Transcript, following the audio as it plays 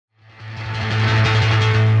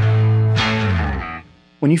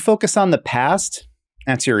When you focus on the past,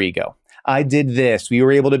 that's your ego. I did this. We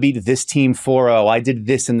were able to beat this team 4-0. I did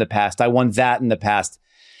this in the past. I won that in the past.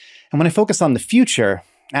 And when I focus on the future,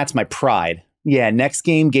 that's my pride. Yeah, next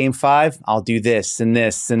game, game 5, I'll do this and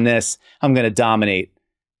this and this. I'm going to dominate.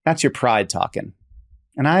 That's your pride talking.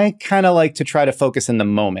 And I kind of like to try to focus in the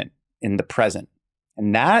moment, in the present.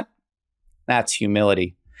 And that's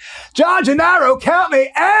humility. John Gennaro, count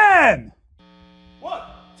me in! 1,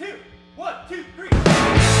 2, 1, 2, 3.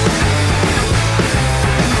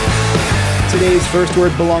 Today's first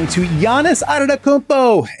word belonged to Giannis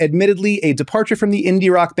Antetokounmpo. Admittedly, a departure from the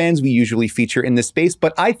indie rock bands we usually feature in this space,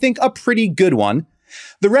 but I think a pretty good one.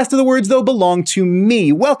 The rest of the words, though, belong to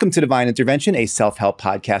me. Welcome to Devine Intervention, a self-help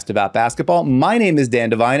podcast about basketball. My name is Dan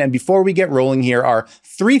Devine, and before we get rolling, here are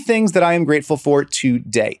 3 things that I am grateful for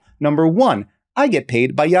today. Number 1, I get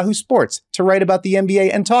paid by Yahoo Sports to write about the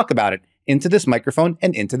NBA and talk about it into this microphone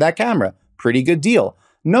and into that camera. Pretty good deal.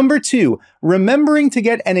 Number 2, remembering to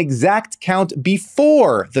get an exact count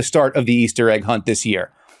before the start of the Easter egg hunt this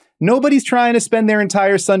year. Nobody's trying to spend their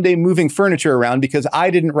entire Sunday moving furniture around because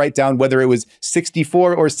I didn't write down whether it was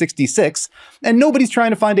 64 or 66, and nobody's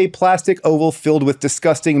trying to find a plastic oval filled with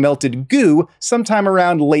disgusting melted goo sometime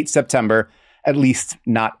around late September. At least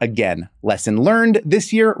not again. Lesson learned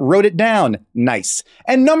this year, wrote it down. Nice.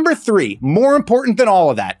 And number 3, more important than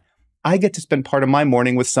all of that, I get to spend part of my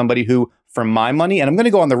morning with somebody who, for my money, and I'm going to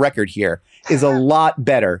go on the record here, is a lot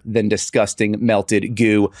better than disgusting melted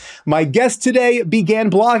goo. My guest today began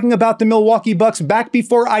blogging about the Milwaukee Bucks back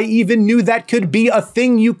before I even knew that could be a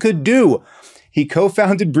thing you could do. He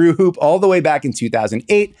co-founded Brew Hoop all the way back in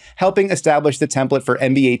 2008, helping establish the template for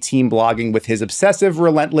NBA team blogging with his obsessive,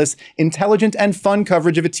 relentless, intelligent, and fun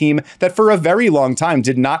coverage of a team that for a very long time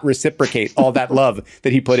did not reciprocate all that love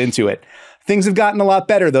that he put into it. Things have gotten a lot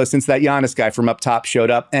better, though, since that Giannis guy from up top showed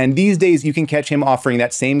up. And these days, you can catch him offering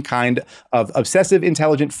that same kind of obsessive,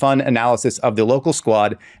 intelligent, fun analysis of the local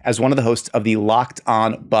squad as one of the hosts of the Locked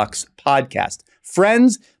On Bucks podcast.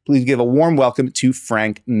 Friends, please give a warm welcome to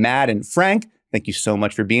Frank Madden. Frank, thank you so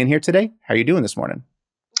much for being here today. How are you doing this morning?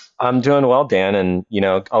 I'm doing well, Dan. And,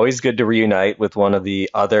 always good to reunite with one of the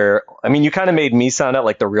other. I mean, you kind of made me sound out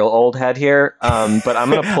like the real old head here, but I'm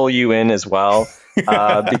going to pull you in as well.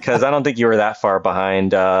 Because I don't think you were that far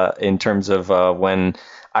behind in terms of when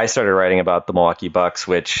I started writing about the Milwaukee Bucks,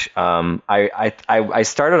 which I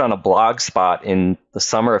started on a blog spot in the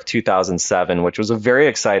summer of 2007, which was a very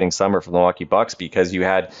exciting summer for the Milwaukee Bucks because you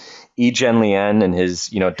had Egen Lien and his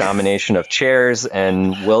domination of chairs,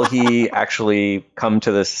 and will he actually come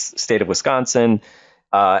to this state of Wisconsin?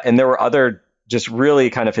 And there were other just really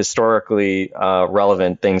kind of historically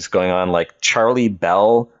relevant things going on, like Charlie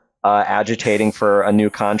Bell agitating for a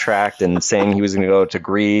new contract and saying he was going to go to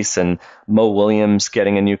Greece, and Mo Williams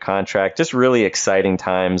getting a new contract. Just really exciting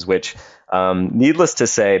times, which needless to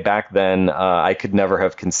say, back then, I could never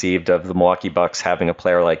have conceived of the Milwaukee Bucks having a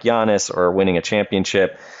player like Giannis or winning a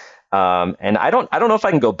championship. And I don't know if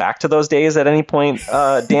I can go back to those days at any point,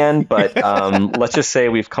 Dan, but let's just say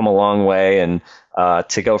we've come a long way, and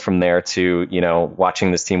to go from there to,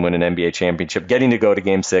 watching this team win an NBA championship, getting to go to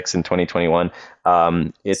Game 6 in 2021.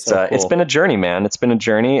 It's so cool. It's been a journey, man. It's been a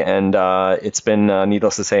journey, and it's been,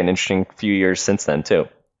 needless to say, an interesting few years since then, too.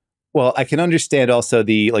 Well, I can understand also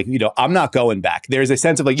the, I'm not going back. There's a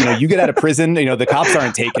sense of you get out of prison, the cops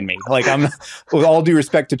aren't taking me. I'm, with all due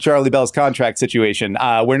respect to Charlie Bell's contract situation,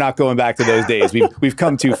 we're not going back to those days. We've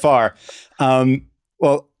come too far.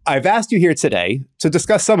 Well, I've asked you here today to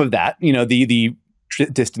discuss some of that, the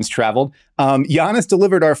distance traveled. Giannis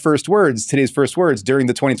delivered today's first words during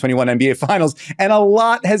the 2021 NBA Finals, and a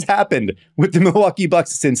lot has happened with the Milwaukee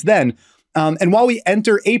Bucks since then. And while we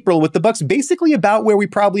enter April with the Bucks basically about where we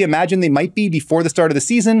probably imagined they might be before the start of the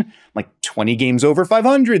season, like 20 games over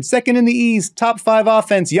 500, second in the East, top 5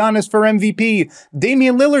 offense, Giannis for MVP.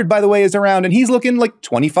 Damian Lillard, by the way, is around, and he's looking like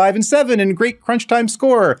 25-7 and great crunch time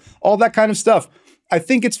scorer, all that kind of stuff. I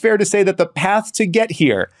think it's fair to say that the path to get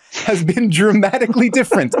here has been dramatically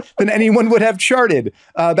different than anyone would have charted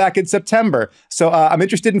back in September. So I'm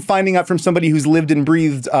interested in finding out from somebody who's lived and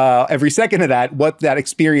breathed every second of that, what that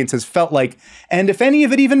experience has felt like, and if any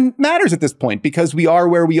of it even matters at this point, because we are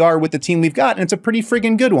where we are with the team we've got, and it's a pretty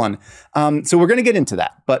friggin' good one. So we're going to get into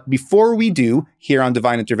that. But before we do, here on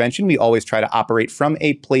Devine Intervention, we always try to operate from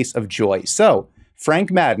a place of joy. So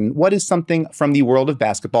Frank Madden, what is something from the world of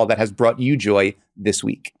basketball that has brought you joy this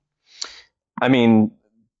week? I mean,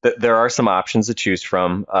 there are some options to choose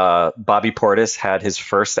from. Bobby Portis had his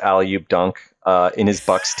first alley-oop dunk in his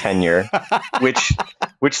Bucks tenure, which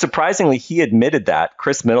surprisingly he admitted that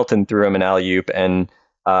Chris Middleton threw him an alley-oop, and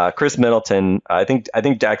Chris Middleton, I think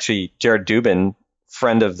actually Jared Dubin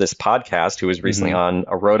friend of this podcast who was recently on,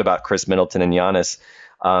 wrote about Chris Middleton and Giannis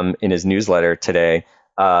in his newsletter today.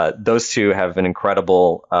 Those two have an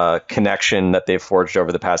incredible connection that they've forged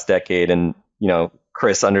over the past decade. And,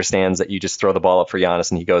 Chris understands that you just throw the ball up for Giannis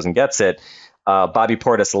and he goes and gets it. Bobby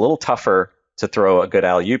Portis, a little tougher to throw a good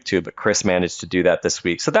alley-oop to, but Chris managed to do that this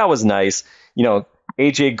week. So that was nice.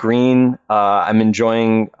 AJ Green, I'm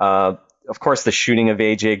enjoying, of course, the shooting of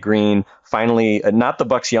AJ Green. Finally, not the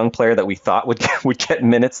Bucks young player that we thought would get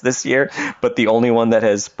minutes this year, but the only one that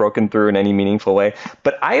has broken through in any meaningful way.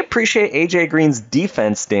 But I appreciate AJ Green's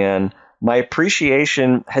defense, Dan. My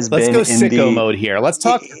appreciation has been in Let's go sicko mode here. Let's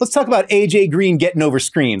talk about AJ Green getting over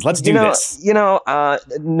screens. Let's do this.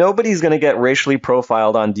 Nobody's going to get racially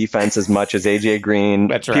profiled on defense as much as AJ Green.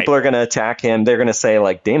 That's right. People are going to attack him. They're going to say,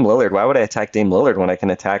 like, Dame Lillard, why would I attack Dame Lillard when I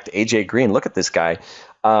can attack AJ Green? Look at this guy.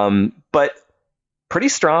 But pretty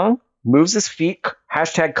strong, moves his feet,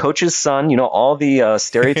 hashtag coach's son, all the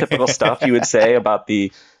stereotypical stuff you would say about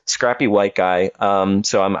the scrappy white guy.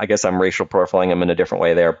 So I guess I'm racial profiling him in a different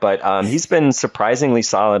way there. But he's been surprisingly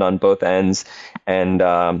solid on both ends. And,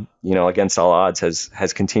 against all odds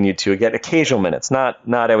has continued to get occasional minutes. Not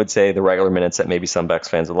I would say the regular minutes that maybe some Bucks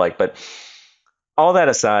fans would like. But all that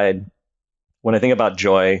aside, when I think about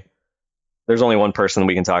joy, there's only one person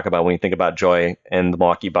we can talk about when you think about joy and the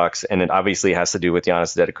Milwaukee Bucks, and it obviously has to do with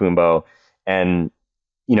Giannis Antetokounmpo. And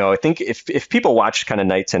I think if people watch kind of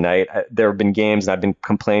night to night, there have been games, and I've been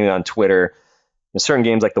complaining on Twitter, certain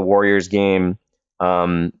games like the Warriors game,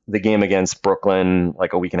 the game against Brooklyn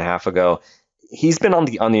like a week and a half ago. He's been on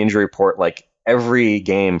the injury report like every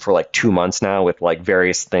game for like 2 months now with like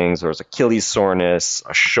various things. There was Achilles soreness,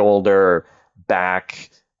 a shoulder, back.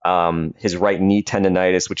 His right knee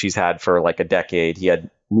tendonitis, which he's had for like a decade. He had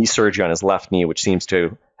knee surgery on his left knee, which seems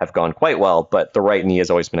to have gone quite well, but the right knee has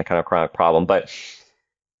always been a kind of chronic problem. But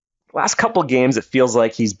last couple games, it feels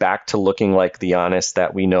like he's back to looking like the Giannis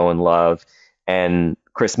that we know and love. And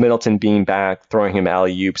Chris Middleton being back, throwing him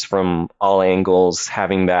alley-oops from all angles,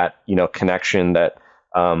 having that, connection that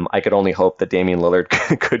I could only hope that Damian Lillard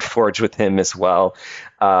could forge with him as well.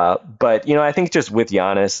 But I think just with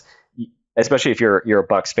Giannis, especially if you're a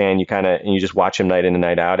Bucks fan, you just watch him night in and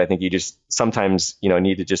night out. I think you just sometimes,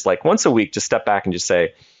 need to just like once a week, just step back and just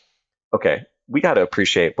say, okay, we got to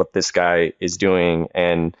appreciate what this guy is doing.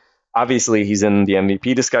 And obviously he's in the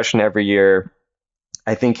MVP discussion every year.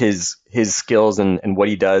 I think his skills and what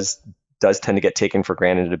he does tend to get taken for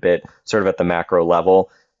granted a bit, sort of at the macro level.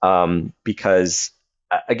 Because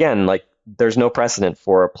again, like there's no precedent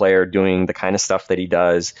for a player doing the kind of stuff that he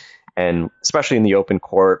does, and especially in the open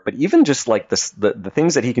court, but even just like the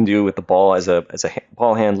things that he can do with the ball as a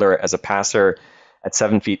ball handler, as a passer at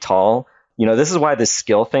 7 feet tall. This is why this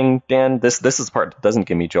skill thing, Dan, this is the part that doesn't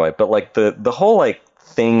give me joy, but like the whole like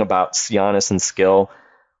thing about Giannis and skill.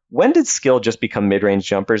 When did skill just become mid-range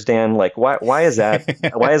jumpers, Dan? Like why is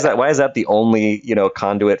that? why is that the only,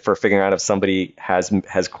 conduit for figuring out if somebody has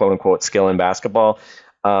quote unquote skill in basketball?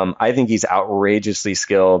 I think he's outrageously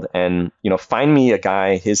skilled, and find me a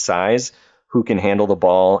guy his size who can handle the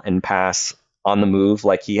ball and pass on the move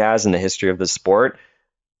like he has in the history of the sport.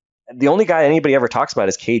 The only guy anybody ever talks about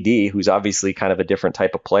is KD, who's obviously kind of a different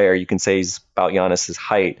type of player. You can say he's about Giannis's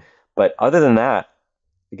height, but other than that,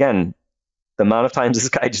 again, the amount of times this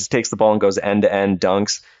guy just takes the ball and goes end to end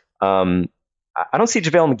dunks. I don't see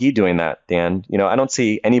JaVale McGee doing that, Dan. I don't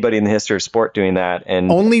see anybody in the history of sport doing that. And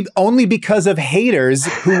only because of haters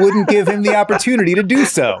who wouldn't give him the opportunity to do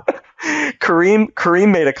so.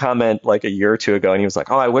 Kareem made a comment like a year or two ago, and he was like,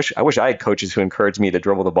 "Oh, I wish I had coaches who encouraged me to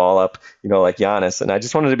dribble the ball up, like Giannis." And I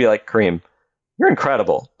just wanted to be like, Kareem, you're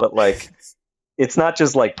incredible, but like, it's not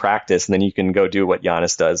just like practice and then you can go do what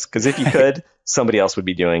Giannis does. Because if you could, somebody else would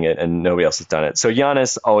be doing it, and nobody else has done it. So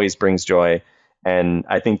Giannis always brings joy. And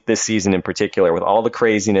I think this season in particular, with all the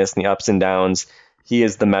craziness and the ups and downs, he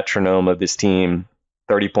is the metronome of this team.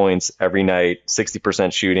 30 points every night,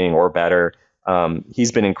 60% shooting or better.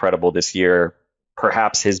 He's been incredible this year,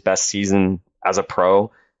 perhaps his best season as a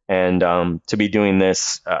pro. And to be doing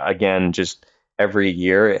this again, just every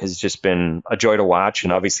year has just been a joy to watch.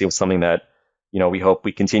 And obviously it was something that, we hope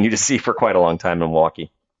we continue to see for quite a long time in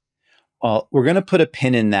Milwaukee. Well, we're going to put a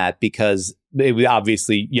pin in that because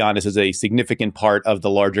obviously Giannis is a significant part of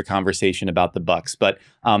the larger conversation about the Bucks. But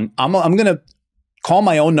I'm going to call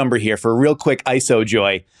my own number here for a real quick ISO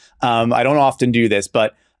joy. I don't often do this,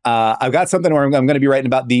 but I've got something where I'm going to be writing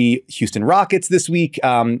about the Houston Rockets this week.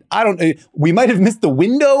 We might have missed the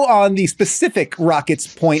window on the specific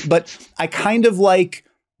Rockets point, but I kind of like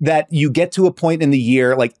that you get to a point in the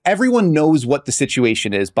year, like everyone knows what the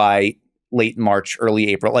situation is by late March, early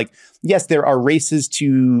April. Like, yes, there are races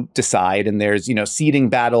to decide and there's, seeding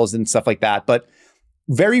battles and stuff like that. But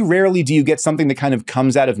very rarely do you get something that kind of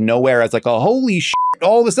comes out of nowhere as like, oh, holy shit,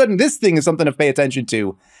 all of a sudden this thing is something to pay attention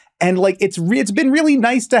to. And like, it's been really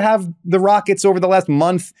nice to have the Rockets over the last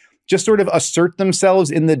month just sort of assert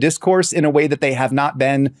themselves in the discourse in a way that they have not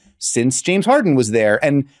been since James Harden was there.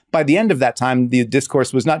 And by the end of that time, the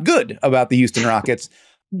discourse was not good about the Houston Rockets.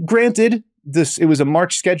 Granted, it was a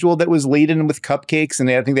March schedule that was laden with cupcakes, and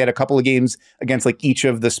I think they had a couple of games against like each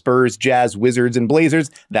of the Spurs, Jazz, Wizards, and Blazers.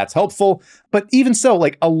 That's helpful. But even so,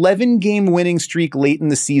 like 11-game winning streak late in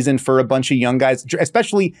the season for a bunch of young guys,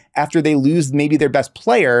 especially after they lose maybe their best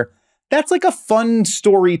player, that's like a fun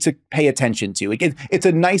story to pay attention to. Like it's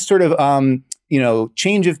a nice sort of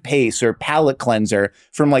change of pace or palate cleanser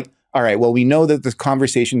from like, all right, well, we know that the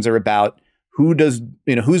conversations are about who's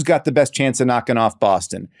got the best chance of knocking off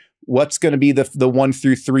Boston. What's going to be the 1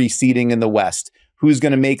 through 3 seeding in the West? Who's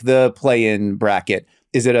going to make the play-in bracket?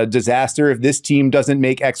 Is it a disaster if this team doesn't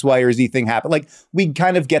make X, Y, or Z thing happen? Like, we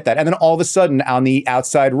kind of get that. And then all of a sudden, on the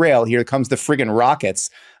outside rail, here comes the friggin'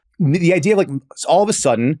 Rockets. The idea of like, all of a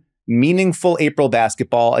sudden, meaningful April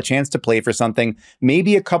basketball, a chance to play for something,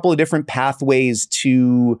 maybe a couple of different pathways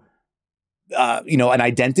to, an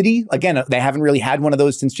identity. Again, they haven't really had one of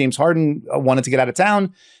those since James Harden wanted to get out of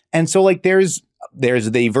town. And so like, there's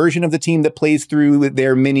the version of the team that plays through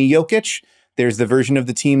their mini Jokic. There's the version of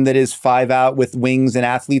the team that is 5 out with wings and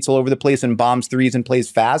athletes all over the place and bombs threes and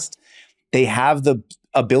plays fast. They have the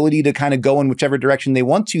ability to kind of go in whichever direction they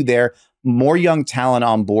want to there. More young talent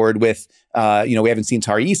on board with, we haven't seen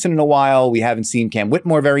Tari Eason in a while. We haven't seen Cam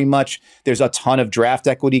Whitmore very much. There's a ton of draft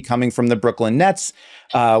equity coming from the Brooklyn Nets,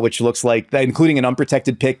 which looks like, including an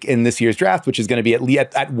unprotected pick in this year's draft, which is going to be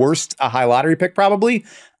at worst a high lottery pick probably.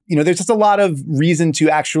 There's just a lot of reason to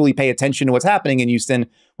actually pay attention to what's happening in Houston,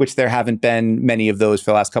 which there haven't been many of those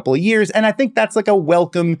for the last couple of years. And I think that's like a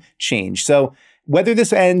welcome change. So whether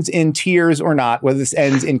this ends in tears or not, whether this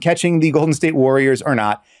ends in catching the Golden State Warriors or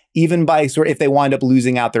not, even by if they wind up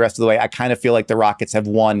losing out the rest of the way, I kind of feel like the Rockets have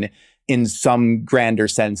won in some grander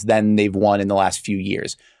sense than they've won in the last few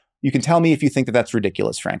years. You can tell me if you think that that's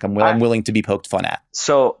ridiculous, Frank. I'm willing to be poked fun at.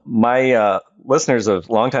 So my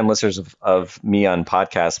longtime listeners of me on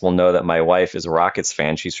podcasts will know that my wife is a Rockets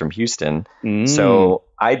fan. She's from Houston. So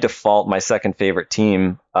I default my second favorite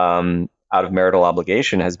team out of marital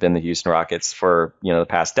obligation has been the Houston Rockets for, the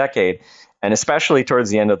past decade. And especially towards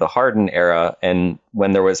the end of the Harden era. And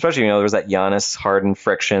when there was, especially, there was that Giannis Harden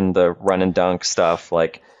friction, the run and dunk stuff,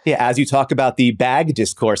 like. Yeah, as you talk about the bag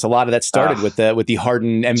discourse, a lot of that started with the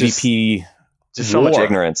Harden MVP. Just so much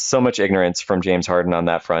ignorance from James Harden on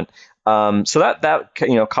that front. So that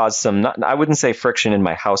caused some, I wouldn't say friction in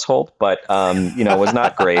my household, but was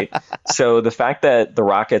not great. So the fact that the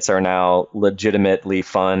Rockets are now legitimately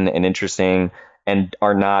fun and interesting and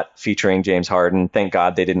are not featuring James Harden, thank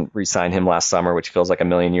God they didn't re-sign him last summer, which feels like a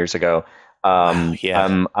million years ago.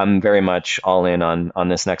 I'm very much all in on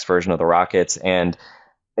this next version of the Rockets. And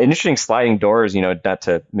interesting sliding doors, not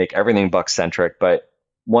to make everything Bucks centric, but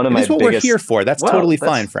one of my biggest, we're here for. That's totally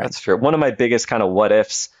fine, Frank. That's fair. One of my biggest kind of what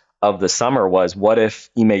ifs of the summer was, what if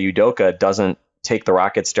Ime Udoka doesn't take the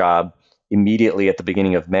Rockets job immediately at the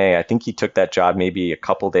beginning of May? I think he took that job maybe a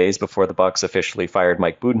couple days before the Bucks officially fired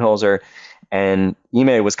Mike Budenholzer. And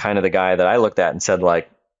Ime was kind of the guy that I looked at and said, like,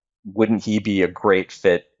 wouldn't he be a great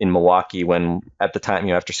fit in Milwaukee when at the time,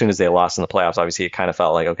 after as soon as they lost in the playoffs, obviously it kind of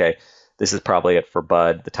felt like, okay, this is probably it for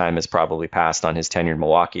Bud. The time has probably passed on his tenure in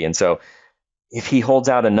Milwaukee. And so if he holds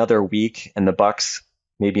out another week and the Bucks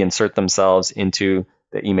maybe insert themselves into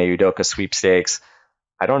the Ime Udoka sweepstakes,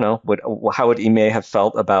 I don't know. How would Ime have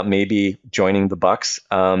felt about maybe joining the Bucks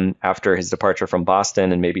after his departure from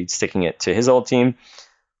Boston and maybe sticking it to his old team?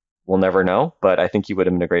 We'll never know, but I think he would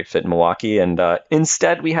have been a great fit in Milwaukee. And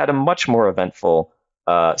instead, we had a much more eventful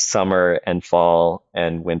summer and fall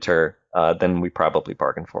and winter than we probably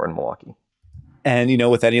bargained for in Milwaukee. And,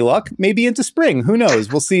 with any luck, maybe into spring. Who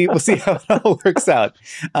knows? We'll see how it all works out.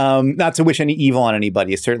 Not to wish any evil on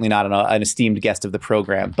anybody. Certainly not an esteemed guest of the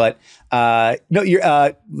program. But no, you're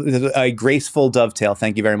a graceful dovetail.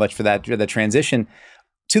 Thank you very much for that, the transition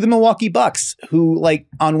to the Milwaukee Bucks, who, like,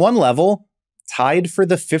 on one level, tied for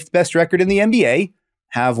the 5th best record in the NBA,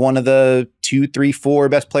 have one of the 2, 3, 4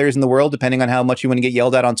 best players in the world, depending on how much you want to get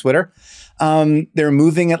yelled at on Twitter. They're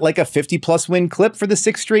moving at like a 50-plus win clip for the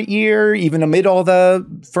 6th straight year, even amid all the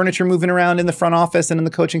furniture moving around in the front office and in the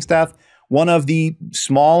coaching staff. One of the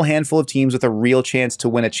small handful of teams with a real chance to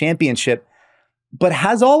win a championship. But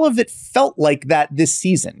has all of it felt like that this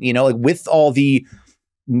season? Like with all the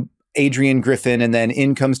Adrian Griffin, and then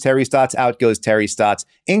in comes Terry Stotts, out goes Terry Stotts.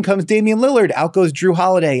 In comes Damian Lillard, out goes Drew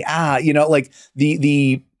Holiday. Like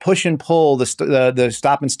the push and pull, the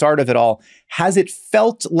stop and start of it all. Has it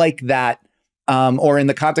felt like that, or in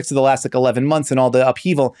the context of the last 11 months and all the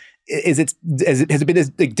upheaval, has it been as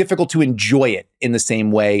difficult to enjoy it in the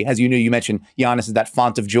same way? As you mentioned Giannis is that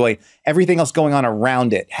font of joy. Everything else going on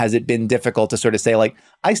around it, has it been difficult to sort of say, like,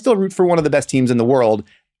 I still root for one of the best teams in the world,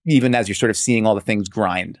 even as you're sort of seeing all the things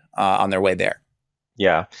grind on their way there?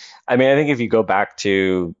 Yeah. I mean, I think if you go back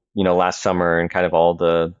to, last summer and kind of all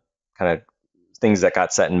the kind of things that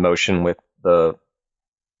got set in motion with the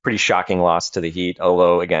pretty shocking loss to the Heat,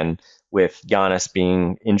 although again, with Giannis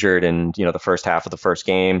being injured in, the first half of the first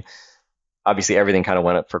game, obviously everything kind of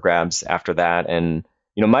went up for grabs after that. And,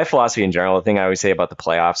 my philosophy in general, the thing I always say about the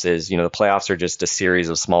playoffs is, the playoffs are just a series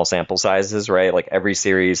of small sample sizes, right? Like every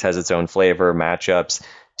series has its own flavor, matchups.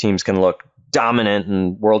 Teams can look dominant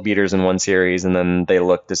and world beaters in one series, and then they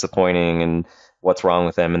look disappointing and what's wrong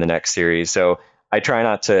with them in the next series. So I try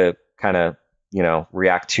not to kind of,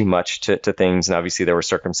 react too much to things. And obviously there were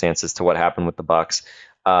circumstances to what happened with the Bucks.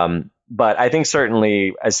 But I think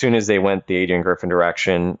certainly as soon as they went the Adrian Griffin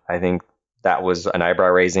direction, I think that was an eyebrow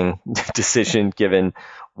raising decision given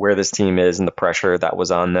where this team is and the pressure that was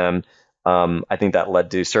on them. I think that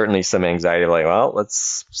led to certainly some anxiety, like, well,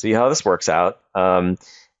 let's see how this works out.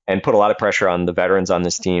 And put a lot of pressure on the veterans on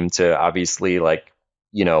this team to obviously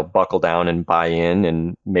buckle down and buy in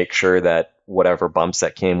and make sure that whatever bumps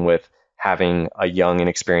that came with having a young and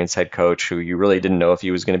experienced head coach who you really didn't know if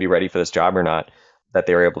he was going to be ready for this job or not, that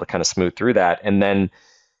they were able to kind of smooth through that. And then,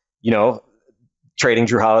 trading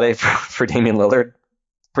Drew Holiday for Damian Lillard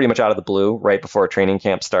pretty much out of the blue right before training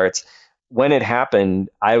camp starts. When it happened,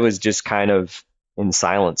 I was just kind of in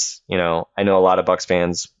silence. I know a lot of Bucks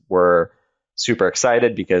fans were super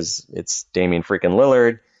excited because it's Damian freaking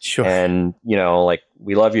Lillard. Sure. And,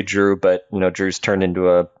 we love you, Drew, but, Drew's turned into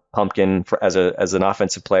a pumpkin as an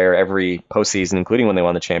offensive player every postseason, including when they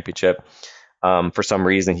won the championship. For some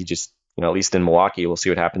reason, he just, at least in Milwaukee, we'll see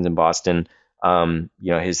what happens in Boston.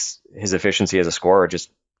 His efficiency as a scorer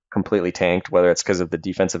just completely tanked, whether it's because of the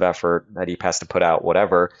defensive effort that he has to put out,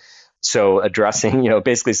 whatever. So addressing,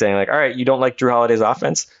 basically saying like, all right, you don't like Drew Holiday's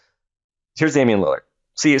offense? Here's Damian Lillard.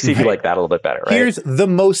 See if you like that a little bit better, right? Here's the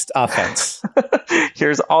most offense.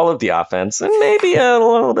 Here's all of the offense and maybe a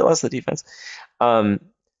little bit less of the defense.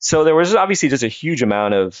 So there was obviously just a huge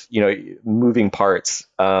amount of, moving parts,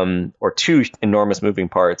 or two enormous moving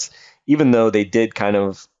parts, even though they did kind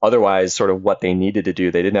of otherwise sort of what they needed to do.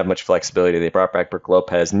 They didn't have much flexibility. They brought back Brook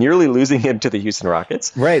Lopez, nearly losing him to the Houston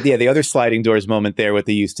Rockets. Right. Yeah. The other sliding doors moment there with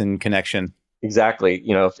the Houston connection. Exactly.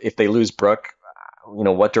 If they lose Brook,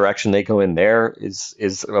 what direction they go in there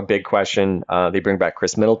is a big question. They bring back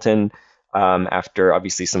Chris Middleton after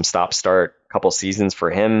obviously some stop-start couple seasons for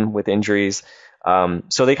him with injuries.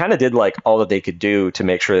 So they kind of did like all that they could do to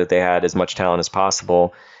make sure that they had as much talent as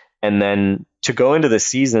possible. And then to go into the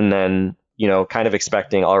season then, kind of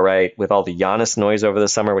expecting, all right, with all the Giannis noise over the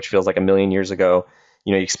summer, which feels like a million years ago,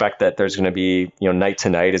 you expect that there's going to be, night to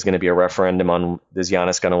night is going to be a referendum on is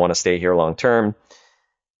Giannis going to want to stay here long term.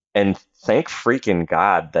 And thank freaking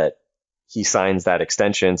God that he signs that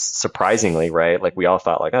extension, surprisingly, right? Like we all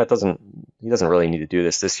thought like, he doesn't really need to do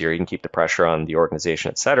this year. He can keep the pressure on the organization,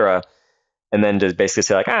 et cetera. And then to basically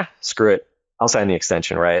say like, screw it, I'll sign the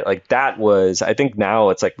extension, right? Like that was, I think now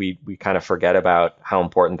it's like we kind of forget about how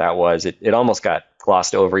important that was. It almost got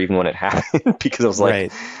glossed over even when it happened because it was like,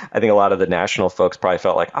 right. I think a lot of the national folks probably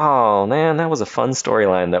felt like, oh man, that was a fun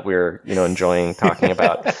storyline that we were, enjoying talking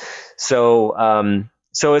about.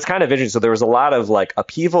 So it's kind of interesting. So there was a lot of like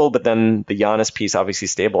upheaval, but then the Giannis piece obviously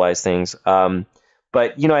stabilized things. But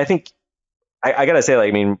I think I gotta say,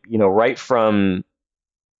 like, right from,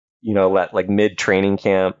 like mid training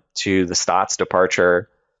camp to the Stotts departure,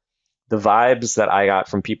 the vibes that I got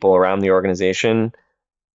from people around the organization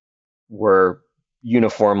were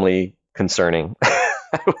uniformly concerning,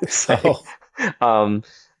 I would say. And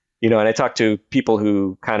I talked to people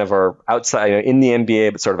who kind of are outside, in the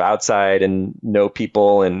NBA, but sort of outside and know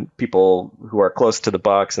people and people who are close to the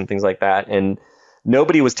Bucks and things like that. And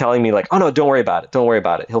nobody was telling me like, oh no, don't worry about it. Don't worry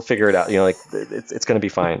about it. He'll figure it out. It's going to be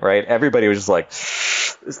fine. Right. Everybody was just like,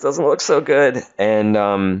 this doesn't look so good.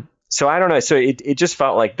 And so I don't know. So it just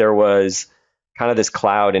felt like there was kind of this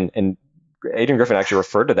cloud and Adrian Griffin actually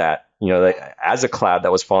referred to that, as a cloud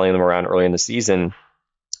that was following them around early in the season.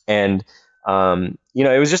 And,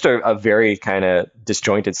 it was just a very kind of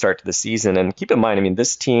disjointed start to the season. And keep in mind,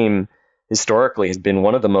 this team historically has been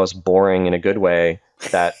one of the most boring in a good way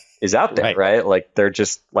that is out there, right? Like they're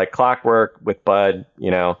just like clockwork with Bud,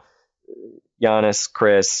 Giannis,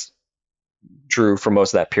 Chris, Drew for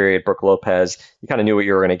most of that period. Brooke Lopez, you kind of knew what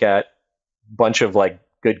you were going to get. Bunch of like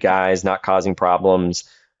good guys, not causing problems.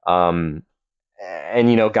 And,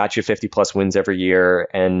 got you 50 plus wins every year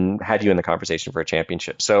and had you in the conversation for a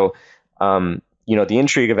championship. So, the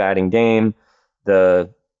intrigue of adding Dame,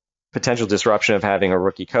 the potential disruption of having a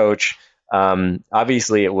rookie coach,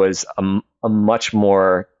 obviously it was a much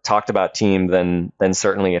more talked about team than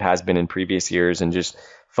certainly it has been in previous years, and just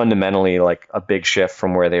fundamentally like a big shift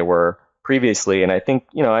from where they were previously. And I think,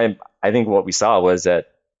 I think what we saw was that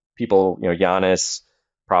people, Giannis,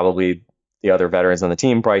 probably the other veterans on the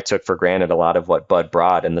team, probably took for granted a lot of what Bud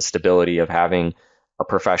brought and the stability of having a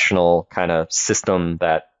professional kind of system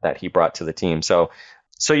that he brought to the team. So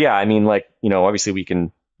yeah, I mean, like, obviously we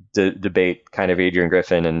can debate kind of Adrian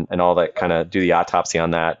Griffin and all that, kind of do the autopsy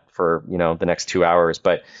on that for, the next 2 hours.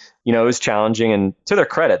 But, it was challenging, and to their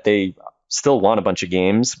credit, they still won a bunch of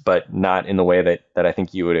games, but not in the way that I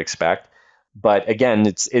think you would expect. But again,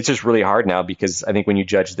 it's just really hard now, because I think when you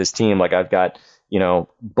judge this team, like I've got,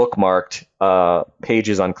 bookmarked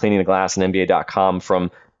pages on cleaning the glass and NBA.com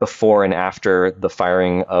from before and after the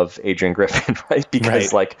firing of Adrian Griffin, right?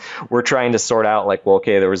 Because like we're trying to sort out like, well,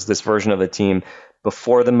 okay, there was this version of the team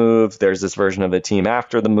before the move. There's this version of the team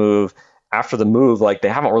after the move. After the move, like they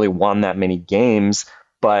haven't really won that many games,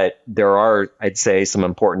 but there are, I'd say, some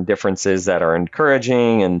important differences that are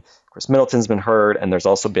encouraging. And of course, Middleton's been hurt, and there's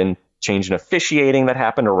also been change in officiating that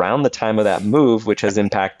happened around the time of that move, which has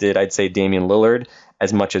impacted, I'd say, Damian Lillard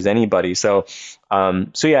as much as anybody. So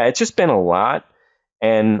yeah, it's just been a lot.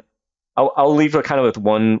 And I'll leave it kind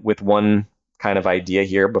of with one kind of idea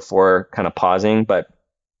here before kind of pausing. But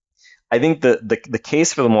I think the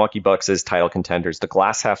case for the Milwaukee Bucks as title contenders, the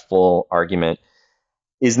glass half full argument,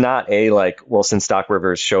 is not a like, well, since Doc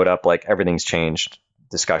Rivers showed up, like everything's changed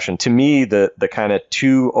discussion. To me, the kind of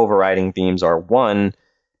two overriding themes are, one,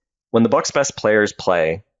 when the Bucks' best players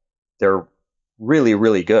play, they're really,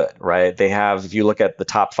 really good, right? They have, if you look at the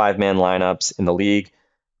top 5-man lineups in the league,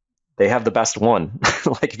 they have the best one.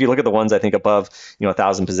 Like if you look at the ones I think above,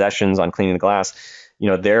 1,000 possessions on cleaning the glass,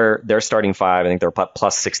 their starting 5, I think they're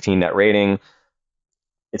plus 16 net rating.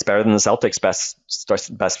 It's better than the Celtics'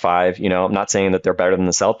 best 5. I'm not saying that they're better than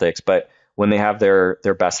the Celtics, but when they have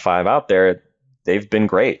their best 5 out there, they've been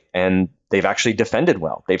great, and they've actually defended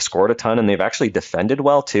well. They've scored a ton, and they've actually defended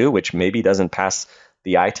well too, which maybe doesn't pass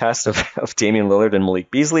the eye test of Damian Lillard and Malik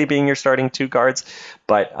Beasley being your starting 2 guards.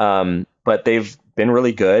 But they've been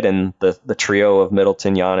really good, and the trio of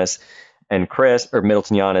Middleton, Giannis, and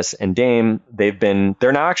Middleton, Giannis, and Dame,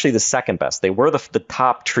 they're now actually the second best. They were the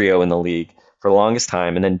top trio in the league for the longest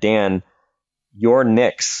time. And then Dan, your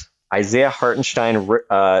Knicks, Isaiah Hartenstein,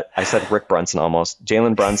 I said Rick Brunson almost,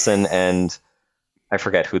 Jalen Brunson, and I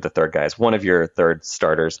forget who the third guy is. One of your third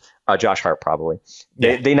starters, Josh Hart probably.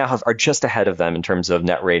 They now are just ahead of them in terms of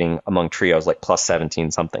net rating among trios, like plus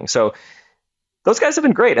 17 something. So those guys have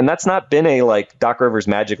been great, and that's not been a like Doc Rivers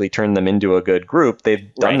magically turned them into a good group.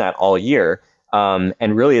 They've done that all year.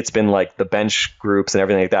 And really it's been like the bench groups and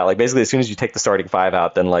everything like that. Like basically as soon as you take the starting 5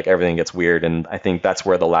 out, then like everything gets weird. And I think that's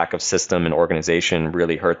where the lack of system and organization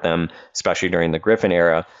really hurt them, especially during the Griffin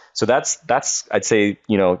era. So that's I'd say,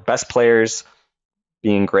 best players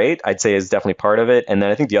being great, I'd say is definitely part of it. And then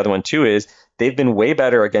I think the other one too is they've been way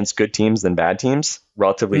better against good teams than bad teams,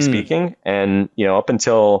 relatively speaking. And, up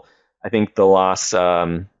until I think the loss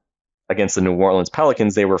against the New Orleans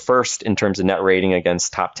Pelicans, they were first in terms of net rating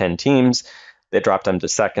against top 10 teams. They dropped them to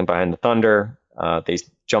second behind the Thunder. They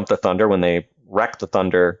jumped the Thunder when they wrecked the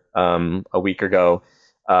Thunder a week ago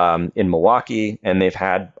in Milwaukee. And they've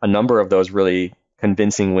had a number of those really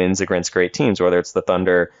convincing wins against great teams, whether it's the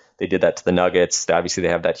Thunder. They did that to the Nuggets. Obviously, they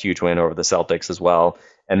have that huge win over the Celtics as well.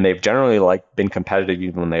 And they've generally been competitive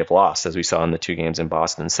even when they've lost, as we saw in the 2 games in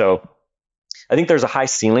Boston. So I think there's a high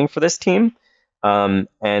ceiling for this team. And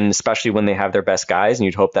especially when they have their best guys, and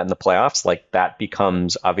you'd hope that in the playoffs, like that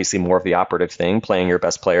becomes obviously more of the operative thing, playing your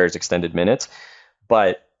best players extended minutes.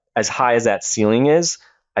 But as high as that ceiling is,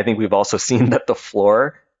 I think we've also seen that the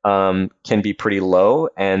floor can be pretty low,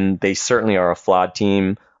 and they certainly are a flawed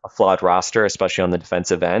team, a flawed roster, especially on the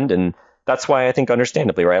defensive end. And that's why I think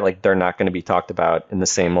understandably, right, like they're not going to be talked about in the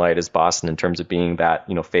same light as Boston in terms of being that,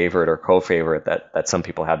 favorite or co-favorite that some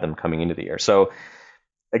people had them coming into the year. So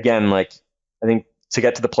again, like I think to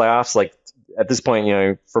get to the playoffs, like at this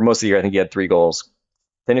point, for most of the year, I think you had 3 goals.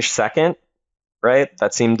 Finish second, right?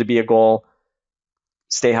 That seemed to be a goal.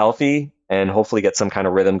 Stay healthy and hopefully get some kind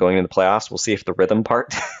of rhythm going into the playoffs. We'll see if the rhythm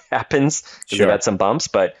part happens, because they've had some bumps,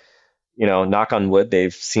 but knock on wood,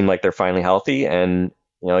 they've seemed like they're finally healthy. And,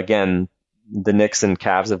 again, the Knicks and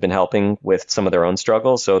Cavs have been helping with some of their own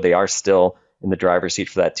struggles. So they are still in the driver's seat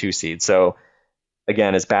for that 2 seed. So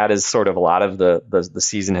again, as bad as sort of a lot of the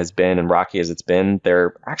season has been and rocky as it's been,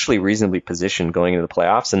 they're actually reasonably positioned going into the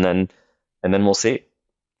playoffs, and then we'll see.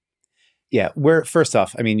 Yeah, we're first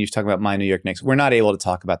off, I mean, you're talking about my New York Knicks. We're not able to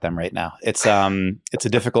talk about them right now. It's a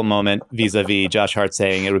difficult moment vis-a-vis Josh Hart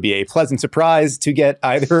saying it would be a pleasant surprise to get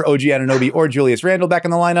either OG Anunoby or Julius Randle back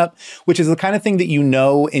in the lineup, which is the kind of thing that you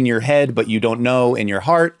know in your head, but you don't know in your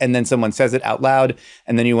heart. And then someone says it out loud,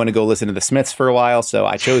 and then you want to go listen to the Smiths for a while. So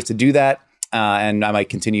I chose to do that, and I might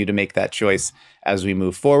continue to make that choice as we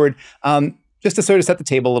move forward. Just to sort of set the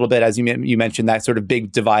table a little bit, as you mentioned, that sort of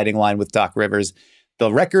big dividing line with Doc Rivers.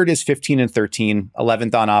 The record is 15-13,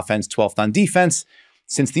 11th on offense, 12th on defense.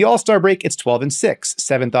 Since the All-Star break, it's 12-6,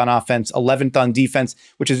 7th on offense, 11th on defense,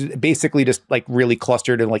 which is basically just like really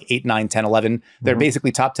clustered in like 8, 9, 10, 11. They're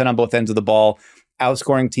basically top 10 on both ends of the ball,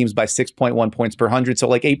 outscoring teams by 6.1 points per 100. So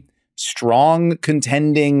like a strong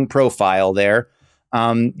contending profile there.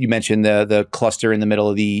 You mentioned the cluster in the middle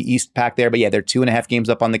of the East pack there, but yeah, they're 2.5 games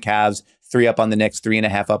up on the Cavs, 3 up on the Knicks,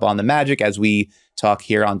 3.5 up on the Magic as we talk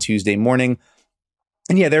here on Tuesday morning.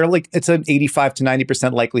 And yeah, they're like, it's an 85 to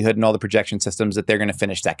 90% likelihood in all the projection systems that they're going to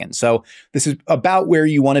finish second. So this is about where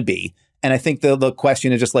you want to be. And I think the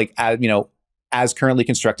question is just like, as currently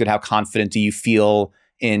constructed, how confident do you feel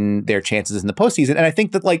in their chances in the postseason? And I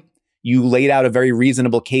think that like you laid out a very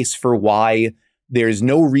reasonable case for why there's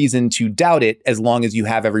no reason to doubt it as long as you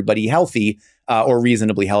have everybody healthy or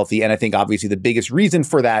reasonably healthy. And I think obviously the biggest reason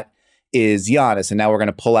for that is Giannis. And now we're going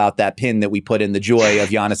to pull out that pin that we put in the joy of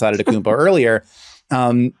Giannis Antetokounmpo earlier.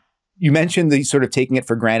 You mentioned the sort of taking it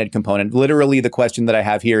for granted component. Literally, the question that I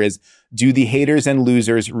have here is, do the haters and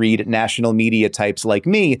losers read national media types like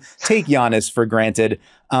me take Giannis for granted?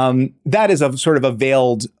 That is a sort of a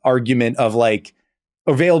veiled argument of like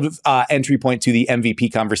a veiled entry point to the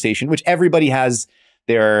MVP conversation, which everybody has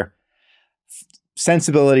their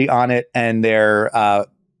sensibility on it and their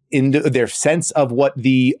sense of what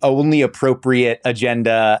the only appropriate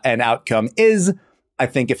agenda and outcome is. I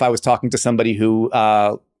think if I was talking to somebody who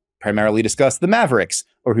primarily discussed the Mavericks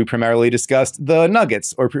or who primarily discussed the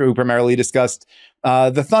Nuggets or who primarily discussed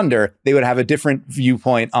the Thunder, they would have a different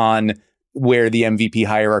viewpoint on where the MVP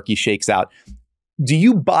hierarchy shakes out. Do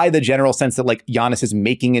you buy the general sense that like Giannis is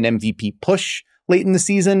making an MVP push late in the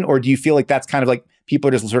season? Or do you feel like that's kind of like people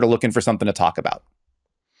are just sort of looking for something to talk about?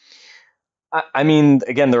 I mean,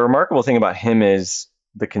 again, the remarkable thing about him is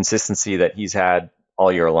the consistency that he's had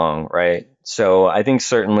all year long, right? So I think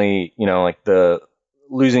certainly, like the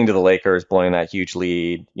losing to the Lakers, blowing that huge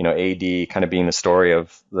lead, AD kind of being the story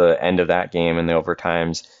of the end of that game and the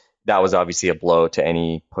overtimes, that was obviously a blow to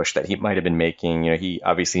any push that he might have been making. He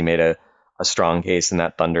obviously made a strong case in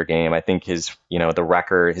that Thunder game. I think his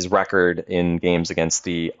record in games against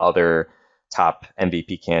the other top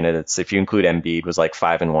MVP candidates, if you include Embiid, was like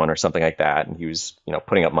 5-1 or something like that. And he was,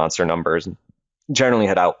 putting up monster numbers and generally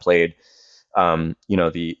had outplayed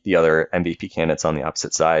the other MVP candidates on the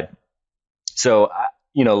opposite side. So,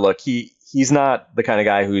 look, he's not the kind of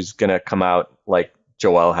guy who's going to come out like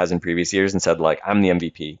Joel has in previous years and said, like, I'm the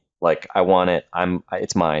MVP. Like, I want it.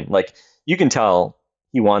 It's mine. Like, you can tell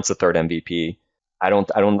he wants a third MVP. I'm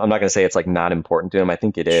not going to say it's like not important to him. I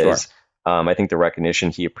think it is. Sure. I think the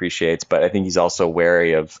recognition he appreciates, but I think he's also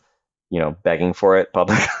wary of, begging for it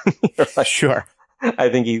publicly. Like, sure. I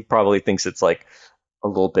think he probably thinks it's like a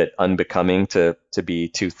little bit unbecoming to be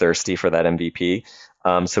too thirsty for that MVP.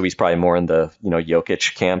 So he's probably more in the,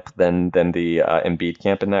 Jokic camp than the Embiid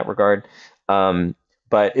camp in that regard.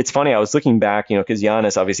 But it's funny, I was looking back, because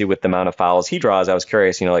Giannis, obviously with the amount of fouls he draws, I was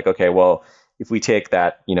curious, like, okay, well, if we take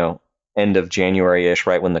that, end of January-ish,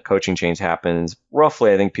 right, when the coaching change happens,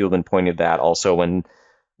 roughly, I think people have been pointing to that also when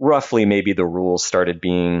roughly maybe the rules started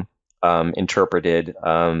being interpreted,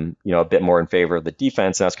 a bit more in favor of the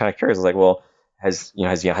defense. And I was kind of curious, I was like, well, has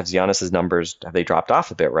Giannis's numbers, have they dropped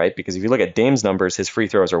off a bit, right? Because if you look at Dame's numbers, his free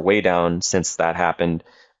throws are way down since that happened.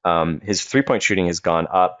 His 3-point shooting has gone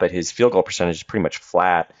up, but his field goal percentage is pretty much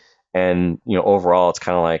flat. And, overall, it's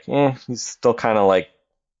kind of like, he's still kind of like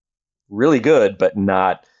really good, but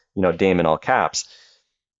not, Dame in all caps.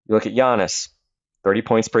 You look at Giannis, 30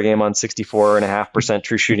 points per game on 64.5%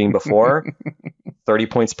 true shooting before, 30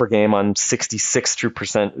 points per game on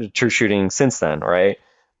 66% true shooting since then, right?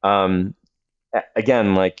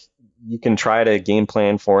 Again, like, you can try to game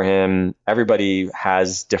plan for him. Everybody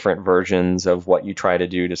has different versions of what you try to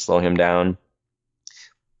do to slow him down,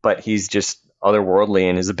 but he's just otherworldly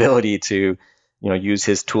in his ability to, use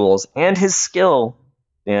his tools and his skill.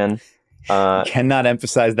 And cannot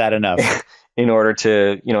emphasize that enough. In order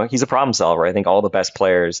to, he's a problem solver. I think all the best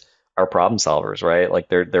players are problem solvers, right? Like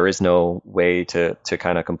there is no way to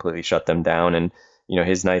kind of completely shut them down. And,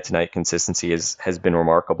 his night to night consistency has been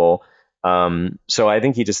remarkable. So I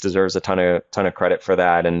think he just deserves a ton of credit for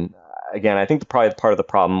that. And again, I think probably part of the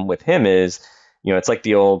problem with him is, it's like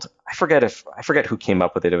the old, I forget who came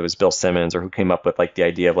up with it. It was Bill Simmons or who came up with like the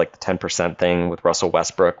idea of like the 10% thing with Russell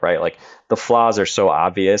Westbrook, right? Like the flaws are so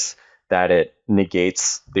obvious that it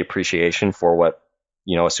negates the appreciation for what, a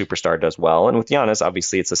superstar does well. And with Giannis,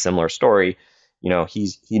 obviously it's a similar story.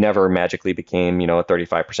 He never magically became, a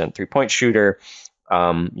 35% 3-point shooter.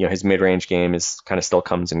 His mid-range game is kind of still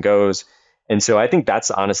comes and goes. And so I think that's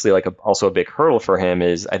honestly like also a big hurdle for him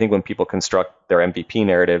is I think when people construct their MVP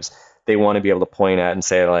narratives, they want to be able to point at and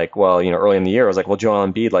say like, well, early in the year, I was like, well, Joel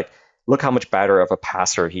Embiid, like, look how much better of a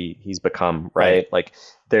passer he's become, right? Like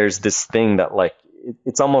there's this thing that like,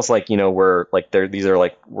 it's almost like, we're like,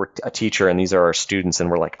 we're a teacher and these are our students. And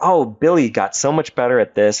we're like, oh, Billy got so much better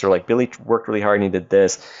at this, or like Billy worked really hard and he did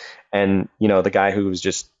this. And, the guy who was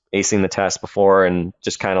just acing the test before and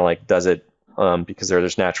just kind of like does it because they're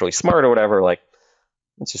just naturally smart or whatever, like,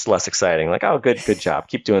 it's just less exciting. Like, oh, good job.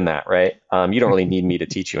 Keep doing that, right? You don't really need me to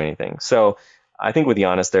teach you anything. So I think with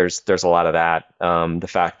Giannis, there's a lot of that. The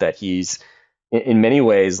fact that he's, in many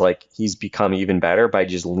ways, like he's become even better by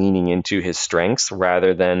just leaning into his strengths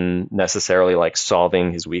rather than necessarily like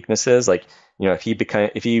solving his weaknesses. Like,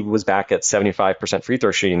 if he was back at 75% free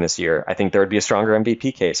throw shooting this year, I think there would be a stronger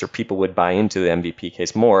MVP case or people would buy into the MVP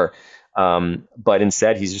case more. But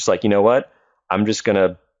instead, he's just like, you know what? I'm just going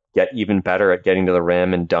to get even better at getting to the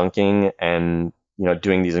rim and dunking and,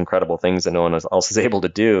 doing these incredible things that no one else is able to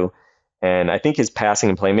do. And I think his passing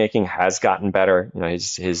and playmaking has gotten better.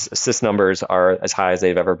 His assist numbers are as high as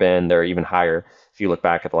they've ever been. They're even higher if you look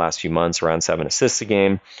back at the last few months, around 7 assists a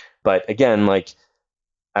game. But again, like,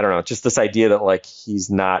 I don't know, just this idea that like he's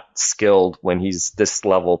not skilled when he's this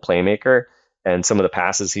level playmaker and some of the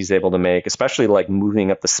passes he's able to make, especially like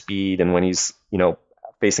moving up the speed and when he's,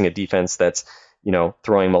 facing a defense that's,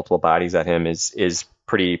 throwing multiple bodies at him is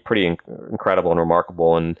pretty incredible and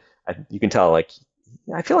remarkable. And you can tell, like,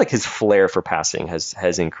 I feel like his flair for passing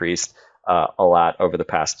has increased a lot over the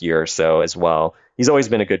past year or so as well. He's always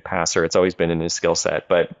been a good passer. It's always been in his skill set.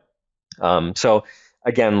 But so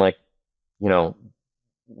again, like,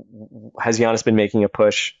 has Giannis been making a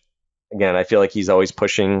push? Again, I feel like he's always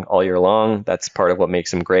pushing all year long. That's part of what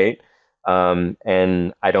makes him great.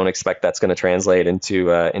 And I don't expect that's going to translate into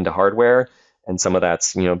hardware. And some of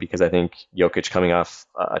that's, because I think Jokic coming off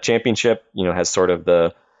a championship, has sort of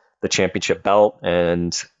the championship belt.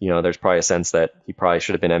 And, there's probably a sense that he probably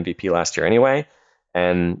should have been MVP last year anyway.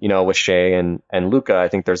 And, with Shea and Luka, I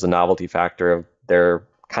think there's a novelty factor of they're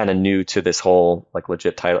kind of new to this whole like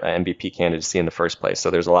legit title MVP candidacy in the first place.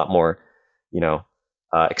 So there's a lot more,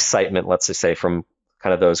 excitement, let's just say, from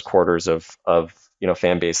kind of those quarters of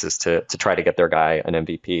fan bases to try to get their guy an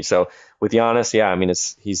MVP. So with Giannis, yeah, I mean,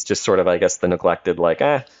 he's just sort of, I guess, the neglected, like,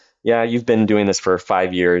 yeah, you've been doing this for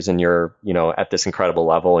 5 years and you're, at this incredible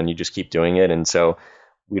level and you just keep doing it. And so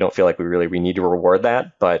we don't feel like we need to reward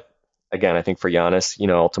that. But again, I think for Giannis,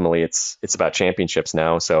 ultimately it's about championships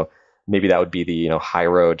now. So maybe that would be the, high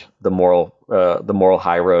road, the moral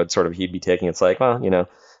high road sort of he'd be taking. It's like, well,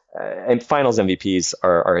 and finals MVPs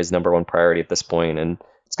are his number one priority at this point. And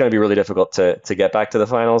it's going to be really difficult to get back to the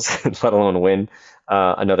finals, let alone win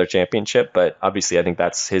another championship. But obviously, I think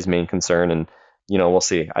that's his main concern. And, we'll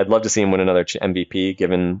see. I'd love to see him win another MVP,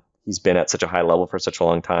 given he's been at such a high level for such a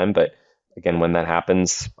long time. But again, when that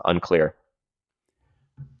happens, unclear.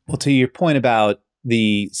 Well, to your point about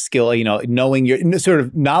the skill, knowing your sort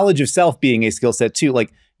of knowledge of self being a skill set too,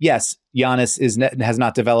 like, yes, Giannis has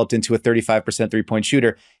not developed into a 35% 3-point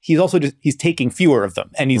shooter. He's also he's taking fewer of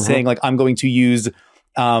them. And he's saying, like, I'm going to use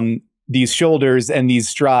these shoulders and these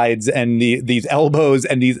strides and these elbows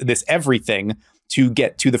and this everything to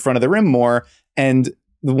get to the front of the rim more. And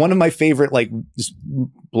one of my favorite, like, just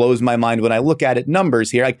blows my mind when I look at it, numbers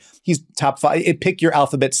here, like, he's top 5. Pick your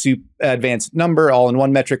alphabet soup advanced number, all in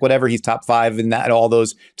one metric, whatever. He's top 5 in that, all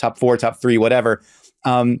those top 4, top 3, whatever.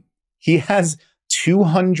 He has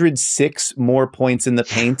 206 more points in the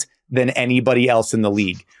paint than anybody else in the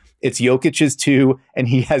league. It's Jokic's 2, and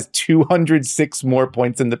he has 206 more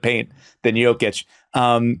points in the paint than Jokic.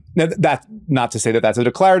 That's not to say that that's a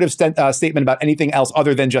declarative statement about anything else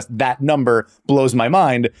other than just that number blows my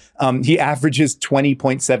mind. He averages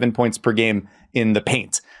 20.7 points per game in the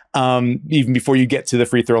paint, even before you get to the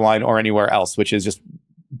free throw line or anywhere else, which is just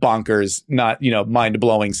bonkers, not,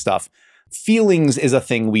 mind-blowing stuff. Feelings is a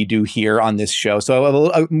thing we do here on this show.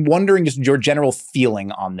 So I'm wondering just your general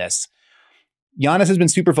feeling on this. Giannis has been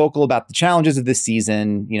super vocal about the challenges of this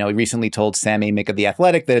season. He recently told Sam Amick of The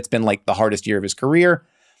Athletic that it's been like the hardest year of his career.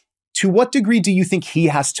 To what degree do you think he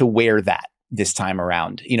has to wear that this time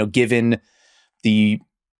around? Given the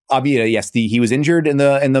obvious, yes, he was injured in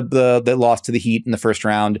the loss to the Heat in the first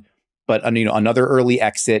round, but another early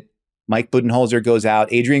exit. Mike Budenholzer goes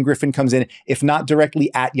out. Adrian Griffin comes in, if not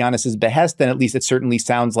directly at Giannis's behest, then at least it certainly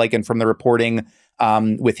sounds like, and from the reporting,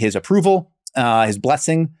 with his approval, his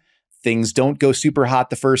blessing. Things don't go super hot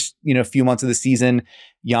the first, few months of the season.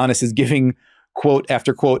 Giannis is giving quote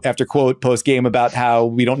after quote after quote post game about how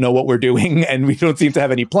we don't know what we're doing and we don't seem to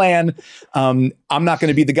have any plan. I'm not going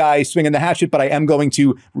to be the guy swinging the hatchet, but I am going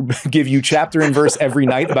to give you chapter and verse every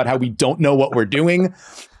night about how we don't know what we're doing.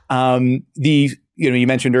 You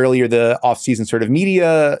mentioned earlier the off-season sort of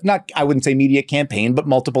media, I wouldn't say media campaign, but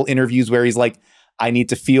multiple interviews where he's like, I need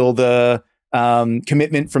to feel the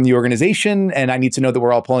commitment from the organization, and I need to know that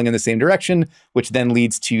we're all pulling in the same direction, which then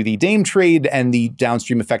leads to the Dame trade and the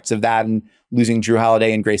downstream effects of that, and losing Drew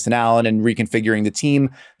Holiday and Grayson Allen and reconfiguring the team,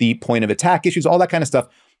 the point of attack issues, all that kind of stuff.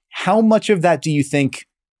 How much of that do you think,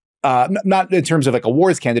 not in terms of like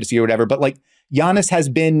awards candidacy or whatever, but like Giannis has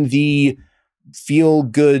been the feel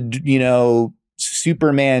good,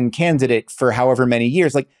 Superman candidate for however many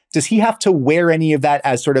years? Like, does he have to wear any of that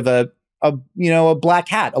as sort of a black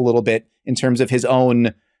hat a little bit in terms of his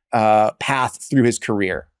own path through his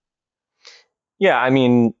career? Yeah, I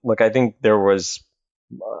mean, look, I think there was,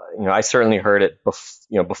 I certainly heard it,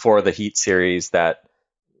 before the Heat series that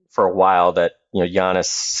for a while that,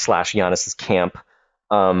 Giannis's camp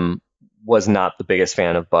was not the biggest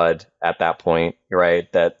fan of Bud at that point,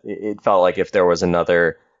 right? That it felt like if there was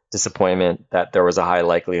another disappointment, that there was a high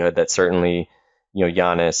likelihood that certainly,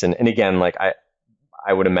 Giannis, and again, like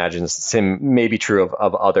I would imagine the same may be true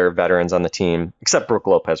of other veterans on the team, except Brook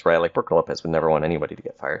Lopez, right? Like Brook Lopez would never want anybody to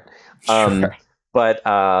get fired. Sure. But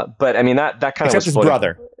I mean, that kind of except his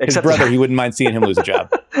brother. His brother, he wouldn't mind seeing him lose a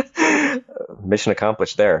job. Mission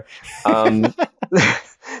accomplished there.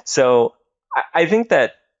 So I think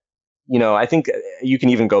that, I think you can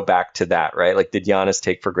even go back to that, right? Like, did Giannis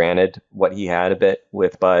take for granted what he had a bit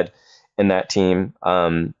with Bud and that team?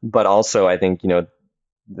 But also, I think,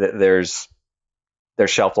 there's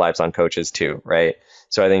shelf lives on coaches too, right?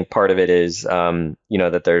 So I think part of it is,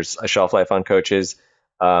 that there's a shelf life on coaches.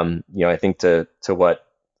 I think to what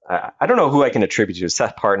I don't know who I can attribute to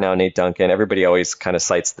Seth Partnow, Nate Duncan. Everybody always kind of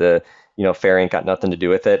cites the, fair ain't got nothing to do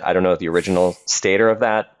with it. I don't know the original stater of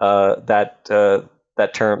that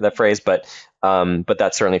term, that phrase, but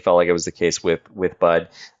that certainly felt like it was the case with Bud.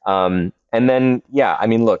 And then, yeah, I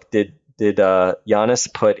mean, look, did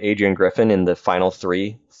Giannis put Adrian Griffin in the final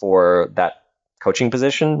three for that coaching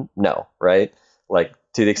position? No, right? Like,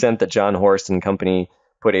 to the extent that John Horst and company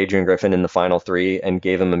put Adrian Griffin in the final three and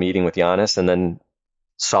gave him a meeting with Giannis and then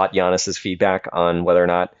sought Giannis's feedback on whether or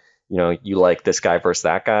not, you like this guy versus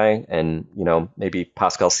that guy. And, maybe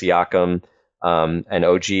Pascal Siakam and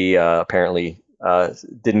OG apparently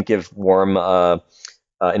didn't give warm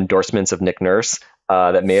endorsements of Nick Nurse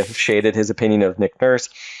that may have shaded his opinion of Nick Nurse.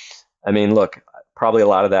 I mean, look, probably a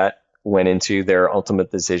lot of that went into their ultimate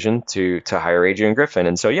decision to hire Adrian Griffin.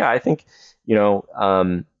 And so, yeah, I think,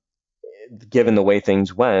 given the way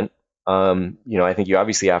things went, I think you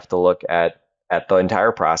obviously have to look at the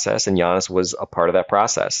entire process, and Giannis was a part of that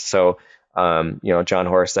process. So, John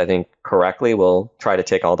Horst, I think correctly, will try to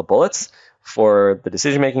take all the bullets for the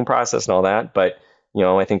decision-making process and all that. But,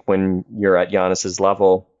 I think when you're at Giannis's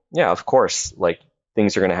level, yeah, of course, like,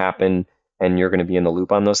 things are going to happen and you're going to be in the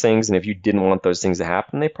loop on those things. And if you didn't want those things to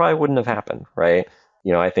happen, they probably wouldn't have happened, right?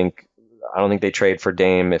 I don't think they trade for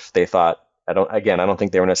Dame if they thought, I don't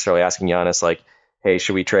think they were necessarily asking Giannis like, hey,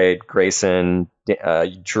 should we trade Grayson,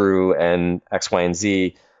 Drew, and X, Y, and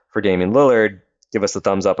Z for Damian Lillard? Give us the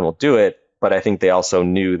thumbs up and we'll do it. But I think they also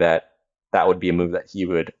knew that that would be a move that he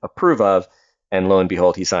would approve of. And lo and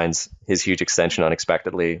behold, he signs his huge extension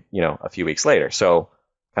unexpectedly, a few weeks later. So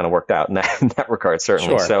kind of worked out in that regard,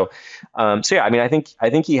 certainly. Sure. So yeah, I mean, I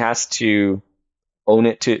think he has to own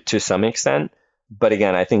it to some extent. But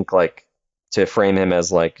again, I think like to frame him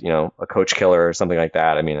as like, a coach killer or something like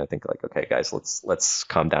that. I mean, I think like, okay, guys, let's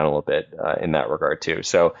calm down a little bit in that regard too.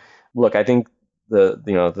 So look, I think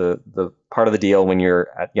the part of the deal when you're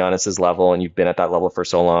at Giannis's level and you've been at that level for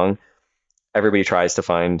so long, everybody tries to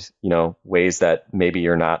find, ways that maybe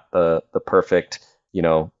you're not the perfect,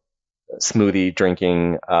 smoothie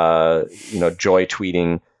drinking, joy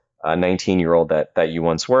tweeting 19-year-old that you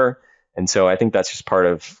once were. And so I think that's just part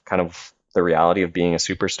of kind of the reality of being a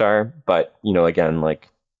superstar. But, again, like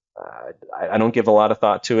I don't give a lot of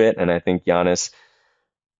thought to it. And I think Giannis,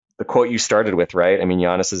 the quote you started with, right? I mean,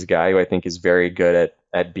 Giannis is a guy who I think is very good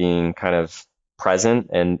at being kind of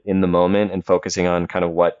present and in the moment and focusing on kind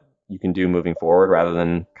of what you can do moving forward rather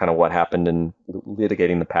than kind of what happened and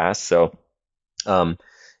litigating the past. So,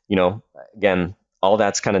 again, all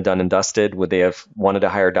that's kind of done and dusted. Would they have wanted to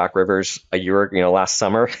hire Doc Rivers last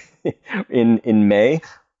summer in May?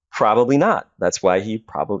 Probably not. That's why he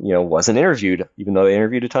probably, wasn't interviewed, even though they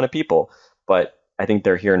interviewed a ton of people. But I think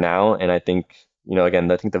they're here now. And I think, again,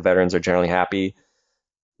 I think the veterans are generally happy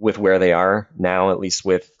with where they are now, at least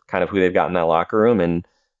with kind of who they've got in that locker room. And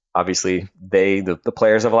obviously the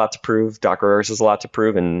players have a lot to prove. Doc Rivers has a lot to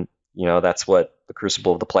prove. And, that's what the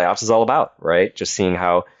crucible of the playoffs is all about, right? Just seeing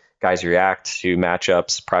how guys react to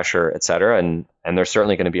matchups, pressure, et cetera. And there's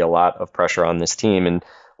certainly going to be a lot of pressure on this team, and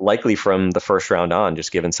likely from the first round on,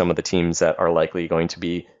 just given some of the teams that are likely going to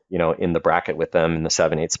be, in the bracket with them in the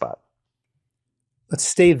 7-8 spot. Let's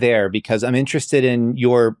stay there because I'm interested in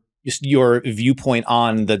your viewpoint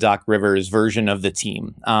on the Doc Rivers version of the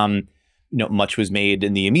team. Much was made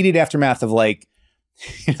in the immediate aftermath of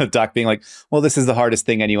Doc being like, well, this is the hardest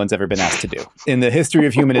thing anyone's ever been asked to do. In the history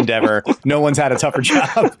of human endeavor, no one's had a tougher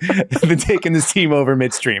job than taking this team over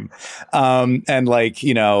midstream. The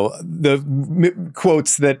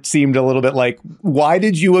quotes that seemed a little bit like, why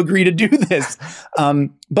did you agree to do this?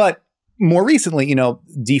 But more recently,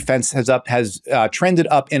 defense has trended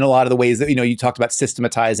up in a lot of the ways that, you talked about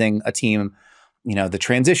systematizing a team. The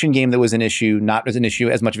transition game that was an issue, not as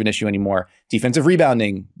much of an issue anymore. Defensive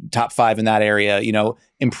rebounding, top 5 in that area,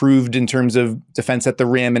 improved in terms of defense at the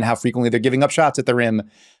rim and how frequently they're giving up shots at the rim,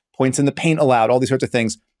 points in the paint allowed, all these sorts of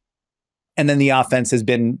things. And then the offense has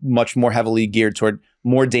been much more heavily geared toward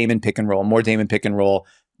more Damon pick and roll,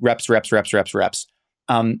 reps.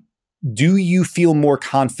 Do you feel more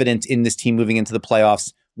confident in this team moving into the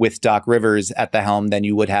playoffs with Doc Rivers at the helm than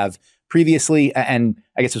you would have previously? And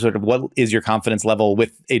I guess sort of what is your confidence level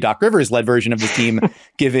with a Doc Rivers led version of this team,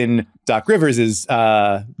 given Doc Rivers's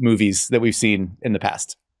movies that we've seen in the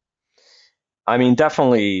past? I mean,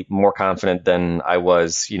 definitely more confident than I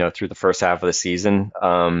was, through the first half of the season.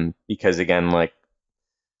 Because again,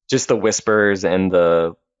 just the whispers and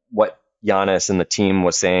what Giannis and the team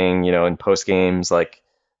was saying, in post games,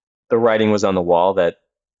 the writing was on the wall that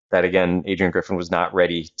again, Adrian Griffin was not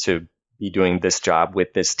ready to be doing this job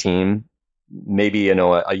with this team. Maybe,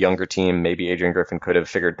 a younger team, maybe Adrian Griffin could have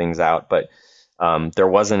figured things out, but there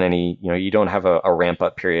wasn't any, you don't have a ramp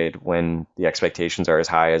up period when the expectations are as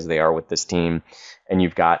high as they are with this team. And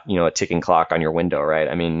you've got, a ticking clock on your window, right?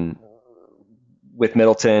 I mean, with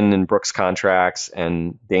Middleton and Brooks contracts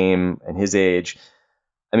and Dame and his age,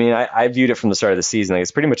 I mean, I viewed it from the start of the season.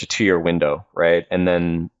 It's pretty much a 2-year window, right? And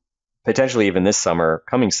then potentially even this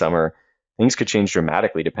coming summer, things could change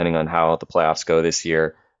dramatically depending on how the playoffs go this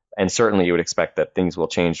year. And certainly you would expect that things will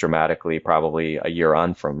change dramatically probably a year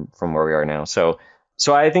on from where we are now. So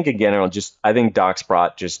I think in general, I think Doc's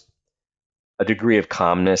brought just a degree of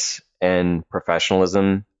calmness and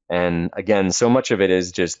professionalism. And again, so much of it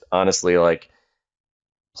is just honestly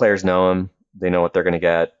players know him. They know what they're going to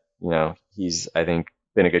get. He's, I think,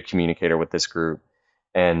 been a good communicator with this group.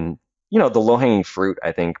 And, the low-hanging fruit,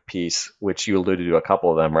 I think, piece, which you alluded to a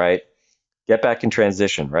couple of them, right? Get back in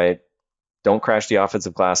transition, right? Don't crash the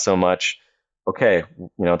offensive glass so much. Okay,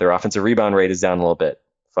 their offensive rebound rate is down a little bit.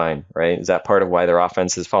 Fine, right? Is that part of why their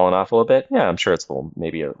offense has fallen off a little bit? Yeah, I'm sure it's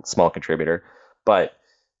maybe a small contributor. But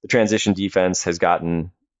the transition defense has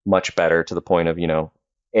gotten much better to the point of,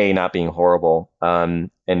 A, not being horrible, and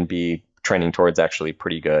B, trending towards actually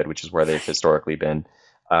pretty good, which is where they've historically been.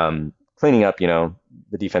 Cleaning up,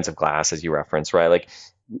 the defensive glass, as you referenced, right?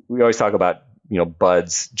 We always talk about,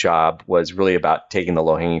 Bud's job was really about taking the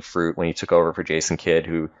low-hanging fruit when he took over for Jason Kidd,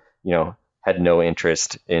 who, had no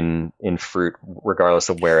interest in fruit, regardless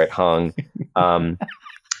of where it hung.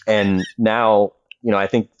 And now, I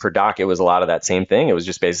think for Doc, it was a lot of that same thing. It was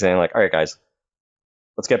just basically saying all right, guys,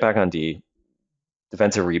 let's get back on D,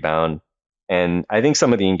 defensive rebound. And I think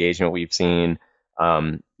some of the engagement we've seen,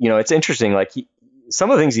 it's interesting. Some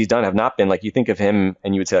of the things he's done have not been you think of him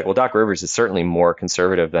and you would say well, Doc Rivers is certainly more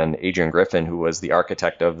conservative than Adrian Griffin, who was the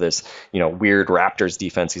architect of this, weird Raptors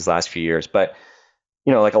defense these last few years. But,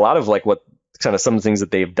 a lot of what kind of some of the things that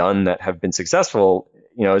they've done that have been successful,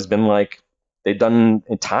 has been they've done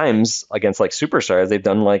at times against superstars, they've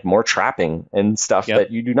done more trapping and stuff that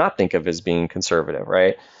you do not think of as being conservative,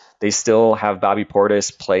 right? They still have Bobby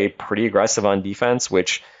Portis play pretty aggressive on defense,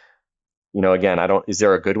 which, again, is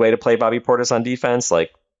there a good way to play Bobby Portis on defense?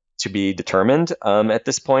 To be determined at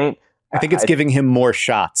this point. I think it's giving him more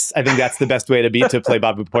shots. I think that's the best way to play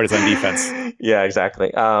Bobby Portis on defense. Yeah,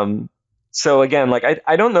 exactly. So again, like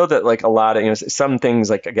I don't know that like a lot of, some things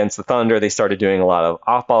like against the Thunder, they started doing a lot of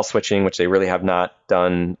off-ball switching, which they really have not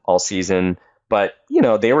done all season. But,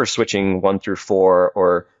 they were switching 1 through 4,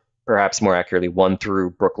 or perhaps more accurately, 1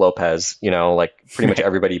 through Brook Lopez, like pretty much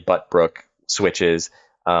everybody but Brook switches.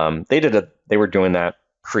 They were doing that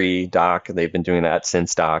pre-Doc. They've been doing that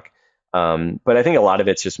since Doc. But I think a lot of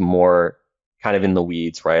it's just more kind of in the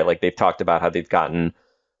weeds, right? Like they've talked about how they've gotten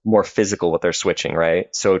more physical with their switching,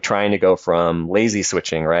 right? So trying to go from lazy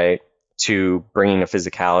switching, right, to bringing a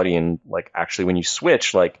physicality, and like actually when you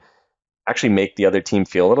switch, like actually make the other team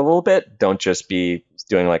feel it a little bit. Don't just be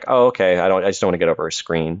doing like, oh, okay, I just don't want to get over a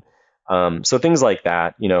screen. So things like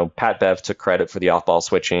that. Pat Bev took credit for the off-ball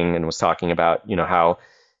switching and was talking about, how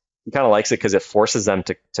he kind of likes it because it forces them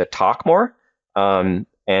to talk more. And,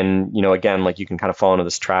 again, like you can kind of fall into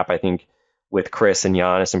this trap, I think, with Chris and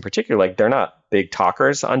Giannis in particular. Like they're not big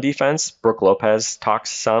talkers on defense. Brook Lopez talks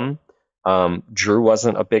some. Drew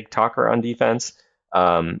wasn't a big talker on defense.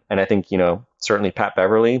 And I think, certainly Pat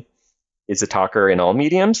Beverly is a talker in all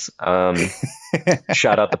mediums.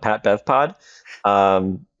 Shout out the Pat Bev pod.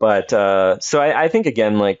 So I think,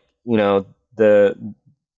 again, like, I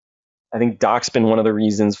think Doc's been one of the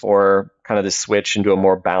reasons for kind of the switch into a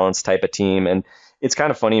more balanced type of team. And it's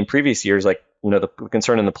kind of funny in previous years, like, the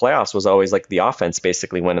concern in the playoffs was always like the offense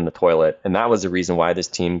basically went in the toilet. And that was the reason why this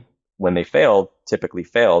team, when they failed, typically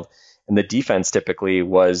failed. And the defense typically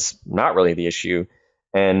was not really the issue.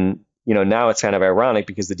 And, now it's kind of ironic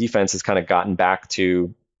because the defense has kind of gotten back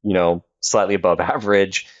to, slightly above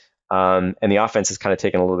average. And the offense has kind of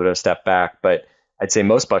taken a little bit of a step back. But I'd say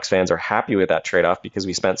most Bucks fans are happy with that trade-off because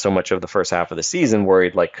we spent so much of the first half of the season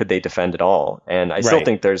worried, like, could they defend at all? And I still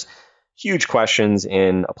think there's huge questions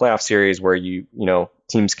in a playoff series where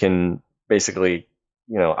teams can basically,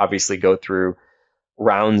 obviously go through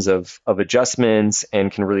rounds of adjustments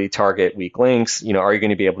and can really target weak links. Are you going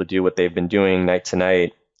to be able to do what they've been doing night to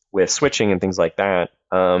night with switching and things like that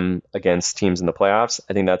against teams in the playoffs?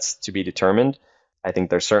 I think that's to be determined. I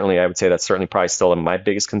think I would say that's certainly probably still my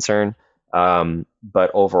biggest concern.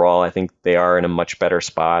 But overall, I think they are in a much better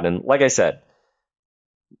spot. And like I said,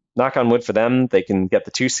 knock on wood for them, they can get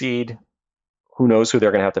the 2 seed. Who knows who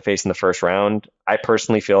they're going to have to face in the first round? I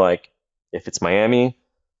personally feel like if it's Miami,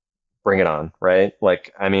 bring it on, right?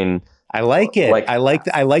 Like, I mean, I like it. Like, I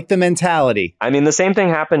like the mentality. I mean, the same thing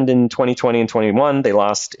happened in 2020 and 21. They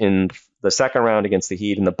lost in the second round against the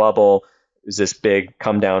Heat in the bubble. It was this big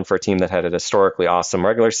come down for a team that had a historically awesome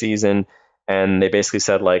regular season. And they basically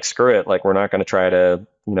said, like, screw it. Like, we're not going to try to,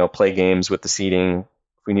 play games with the seeding.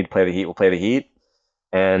 If we need to play the Heat, we'll play the Heat.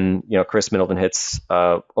 And, Chris Middleton hits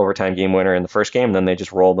overtime game winner in the first game. And then they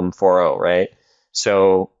just rolled them 4-0, right?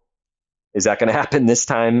 So is that going to happen this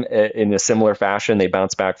time in a similar fashion? They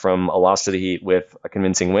bounce back from a loss to the Heat with a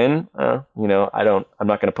convincing win. I'm not going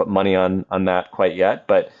to put money on that quite yet,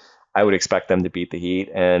 but I would expect them to beat the Heat.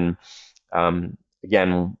 And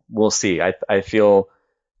again, we'll see. I feel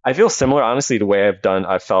similar, honestly, to the way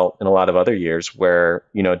I've felt in a lot of other years where,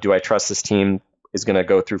 do I trust this team is going to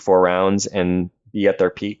go through 4 rounds and be at their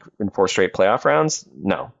peak in 4 straight playoff rounds?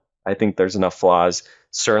 No, I think there's enough flaws,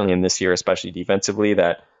 certainly in this year, especially defensively,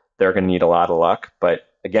 that they're going to need a lot of luck. But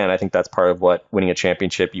again, I think that's part of what winning a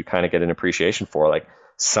championship, you kind of get an appreciation for. Like,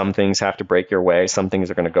 some things have to break your way. Some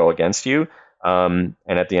things are going to go against you. And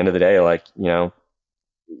at the end of the day, like,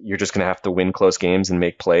 you're just going to have to win close games and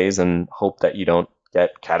make plays and hope that you don't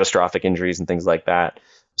get catastrophic injuries and things like that.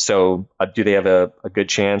 So do they have a good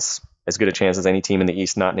chance, as good a chance as any team in the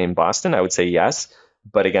East not named Boston? I would say yes.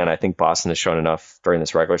 But again, I think Boston has shown enough during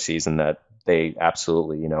this regular season that they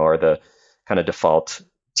absolutely, are the kind of default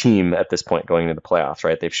team at this point going into the playoffs,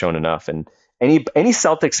 right? They've shown enough. And any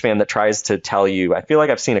Celtics fan that tries to tell you, I feel like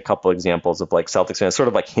I've seen a couple examples of like Celtics fans sort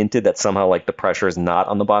of like hinted that somehow like the pressure is not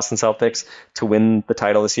on the Boston Celtics to win the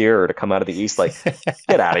title this year or to come out of the East. Like,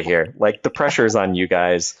 get out of here. Like, the pressure is on you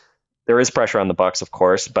guys. There is pressure on the Bucks, of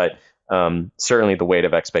course, but certainly the weight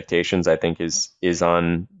of expectations, I think, is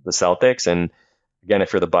on the Celtics. And again,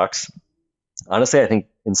 if you're the Bucks, honestly, I think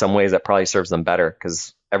in some ways that probably serves them better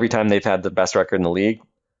because every time they've had the best record in the league,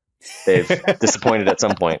 they've disappointed at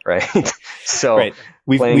some point, right? So right.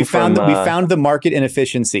 We found the market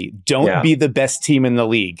inefficiency. Don't be the best team in the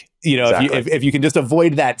league. Exactly. if you can just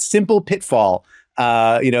avoid that simple pitfall,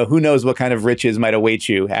 who knows what kind of riches might await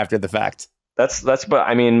you after the fact. That's what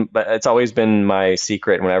I mean. But it's always been my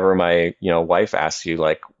secret. Whenever my wife asks you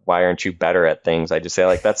like, why aren't you better at things? I just say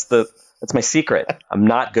like, that's my secret. I'm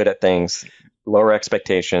not good at things. Lower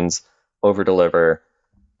expectations, over deliver.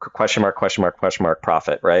 Question mark,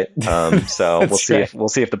 profit, right? So we'll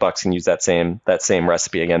see if the Bucks can use that same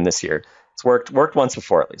recipe again this year. It's worked once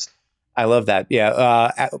before at least. I love that.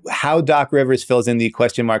 Yeah. How Doc Rivers fills in the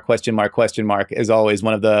question mark is always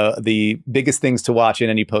one of the biggest things to watch in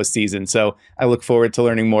any postseason. So I look forward to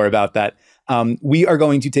learning more about that. We are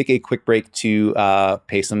going to take a quick break to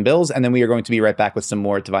pay some bills, and then we are going to be right back with some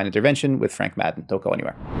more Devine Intervention with Frank Madden. Don't go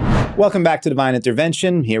anywhere. Welcome back to Devine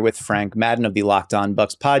Intervention, here with Frank Madden of the Locked On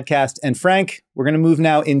Bucks podcast. And Frank, we're going to move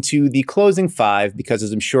now into the closing five, because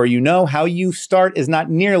as I'm sure you know, how you start is not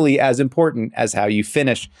nearly as important as how you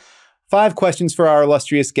finish. 5 questions for our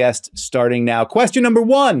illustrious guest, starting now. Question number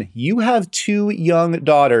 1. You have 2 young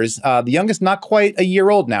daughters. The youngest not quite a year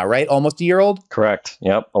old now, right? Almost a year old? Correct.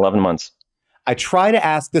 Yep. 11 months. I try to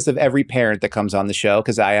ask this of every parent that comes on the show,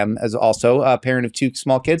 because I am as also a parent of 2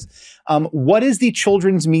 small kids. What is the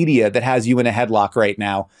children's media that has you in a headlock right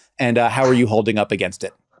now? And how are you holding up against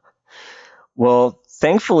it? Well,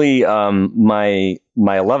 thankfully, my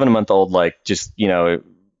 11-month-old,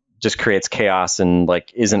 just creates chaos and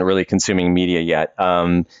isn't really consuming media yet.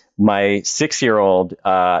 My 6-year-old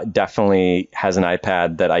definitely has an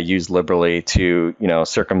iPad that I use liberally to,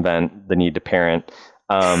 circumvent the need to parent.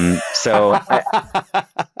 So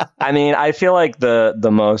I feel like the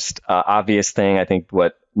most obvious thing, I think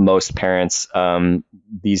what most parents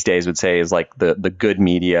these days would say is the good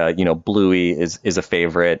media, Bluey is a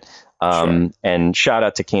favorite. Sure. And shout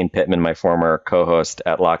out to Kane Pittman, my former co-host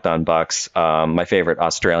at Locked On Bucks, my favorite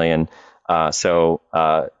Australian. I've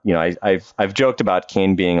joked about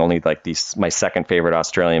Kane being only my second favorite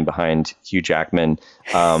Australian behind Hugh Jackman.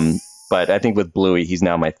 But I think with Bluey, he's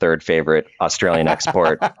now my 3rd favorite Australian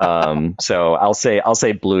export. So I'll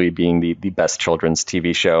say Bluey being the best children's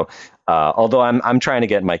TV show. Although I'm trying to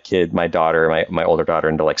get my daughter, my older daughter,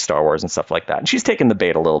 into Star Wars and stuff like that. And she's taken the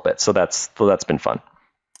bait a little bit. So that's been fun.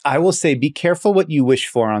 I will say, be careful what you wish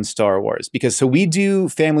for on Star Wars, because we do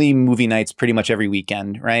family movie nights pretty much every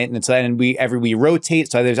weekend, right? And we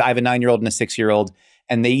rotate. So I have a 9-year-old and a 6-year-old,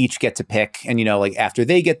 and they each get to pick. And after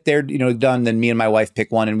they get their done, then me and my wife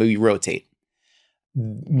pick one, and we rotate.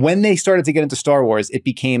 When they started to get into Star Wars, it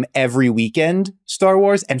became every weekend Star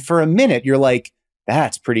Wars, and for a minute you're like,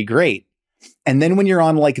 that's pretty great. And then when you're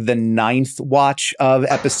on the 9th watch of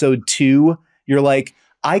episode 2, you're like,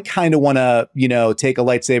 I kind of want to, take a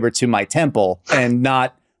lightsaber to my temple and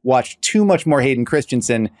not watch too much more Hayden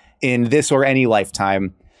Christensen in this or any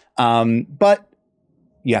lifetime. But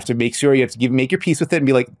you have to make sure make your peace with it and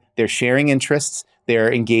be like, they're sharing interests,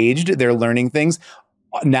 they're engaged, they're learning things.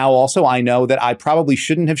 Now, also, I know that I probably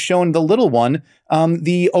shouldn't have shown the little one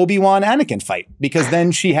the Obi-Wan Anakin fight, because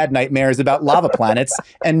then she had nightmares about lava planets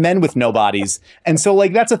and men with no bodies. And so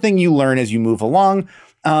that's a thing you learn as you move along.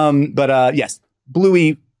 But yes.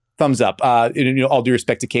 Bluey, thumbs up. All due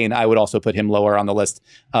respect to Kane, I would also put him lower on the list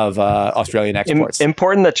of Australian exports.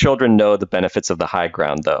 Important that children know the benefits of the high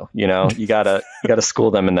ground, though. You gotta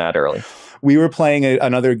school them in that early. We were playing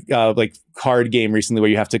another card game recently where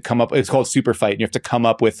you have to come up. It's called Super Fight, and you have to come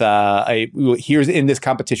up with here's in this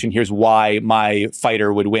competition. Here's why my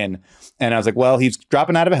fighter would win. And I was like, well, he's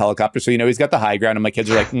dropping out of a helicopter, so he's got the high ground. And my kids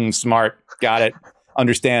are like, smart, got it,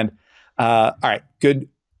 understand. All right, good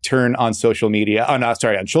turn on social media. Oh, no,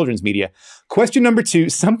 sorry, on children's media. Question number 2,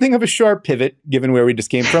 something of a sharp pivot given where we just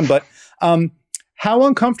came from, but how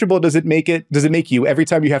uncomfortable does it make you every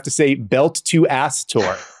time you have to say belt to ass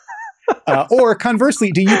tour? Or conversely,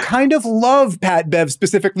 do you kind of love Pat Bev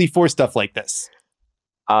specifically for stuff like this?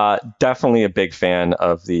 Definitely a big fan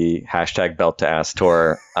of the hashtag belt to ass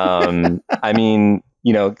tour. Anything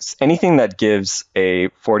that gives a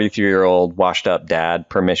 43-year-old washed up dad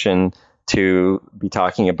permission to be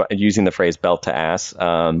talking about using the phrase belt to ass.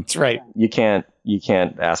 That's right. You can't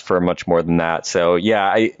ask for much more than that. So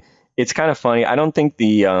yeah, it's kind of funny. I don't think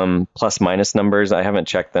the plus minus numbers, I haven't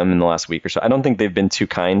checked them in the last week or so. I don't think they've been too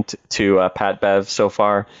kind to Pat Bev so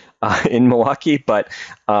far in Milwaukee, but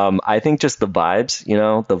I think just the vibes,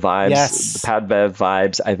 the vibes, yes. The Pat Bev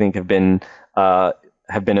vibes, I think have been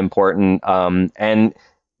important. And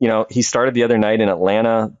he started the other night in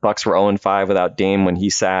Atlanta. Bucks were 0-5 without Dame when he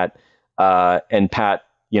sat. And Pat,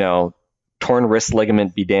 torn wrist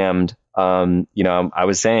ligament be damned. I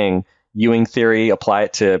was saying Ewing theory, apply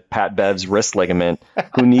it to Pat Bev's wrist ligament.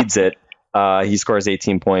 Who needs it? He scores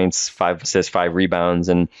 18 points, 5 assists, 5 rebounds.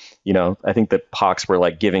 And, I think the Hawks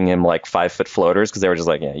were giving him 5-foot floaters because they were just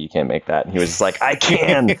like, yeah, you can't make that. And he was just like, I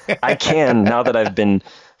can now that I've been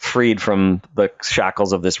freed from the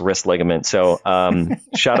shackles of this wrist ligament. So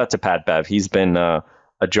shout out to Pat Bev. He's been a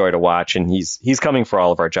joy to watch, and he's coming for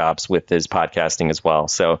all of our jobs with his podcasting as well.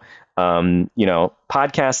 So,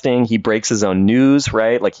 podcasting, he breaks his own news,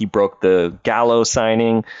 right? He broke the Gallo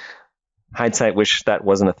signing. hindsight, wish that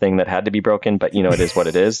wasn't a thing that had to be broken, but it is what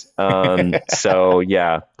it is. So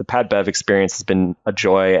yeah, the Pat Bev experience has been a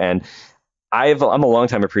joy, and I'm a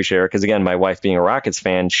longtime appreciator because, again, my wife being a Rockets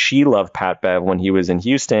fan, she loved Pat Bev when he was in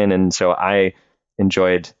Houston, and so I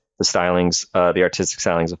enjoyed the stylings, the artistic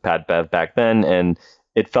stylings of Pat Bev back then, and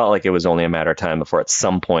it felt like it was only a matter of time before at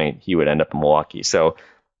some point he would end up in Milwaukee. So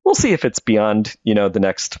we'll see if it's beyond the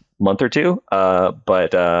next month or two,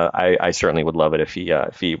 but I certainly would love it if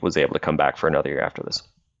he was able to come back for another year after this.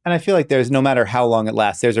 And I feel like there's, no matter how long it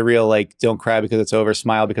lasts, there's a real, like, don't cry because it's over,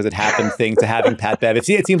 smile because it happened thing to having Pat Bev.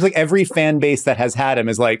 It seems like every fan base that has had him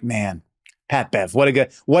is like, man, Pat Bev, what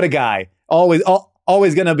a guy.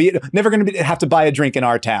 Always going to be, never going to have to buy a drink in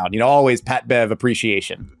our town. Always Pat Bev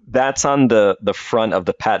appreciation. That's on the front of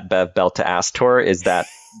the Pat Bev Belt to Ass tour, is that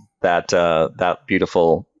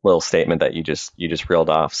beautiful little statement that you just reeled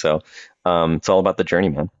off. So it's all about the journey,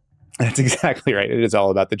 man. That's exactly right. It is all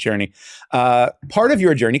about the journey. Part of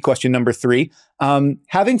your journey, question number 3,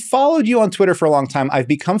 having followed you on Twitter for a long time, I've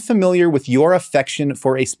become familiar with your affection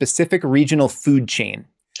for a specific regional food chain.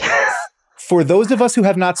 For those of us who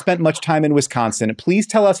have not spent much time in Wisconsin, please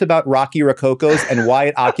tell us about Rocky Rococo's and why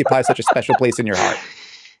it occupies such a special place in your heart.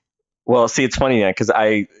 Well, see, it's funny, man, because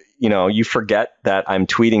you forget that I'm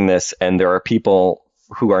tweeting this, and there are people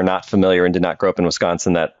who are not familiar and did not grow up in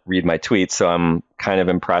Wisconsin that read my tweets. So I'm kind of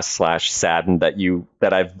impressed / saddened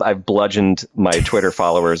that I've bludgeoned my Twitter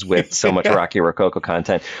followers with so much Rocky Rococo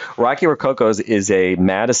content. Rocky Rococo's is a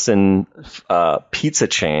Madison pizza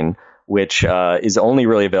chain, which is only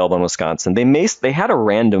really available in Wisconsin. They had a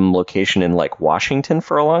random location in like Washington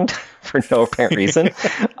for a long time for no apparent reason.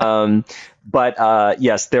 But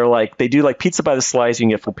yes, they do like pizza by the slice. You can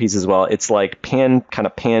get full pizza as well. It's like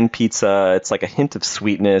pan pizza. It's like a hint of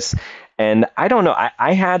sweetness. And I don't know,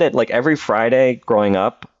 I had it like every Friday growing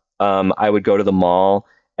up. I would go to the mall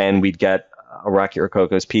and we'd get a Rocky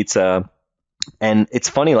Rococo's pizza. And it's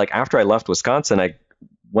funny, like after I left Wisconsin, I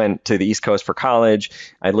went to the East Coast for college.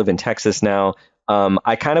 I live in Texas now.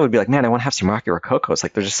 I kind of would be like, man, I want to have some Rocky Rococo's.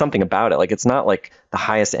 Like, there's just something about it. Like, it's not like the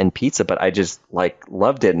highest end pizza, but I just like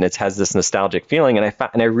loved it, and it has this nostalgic feeling. And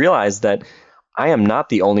I realized that I am not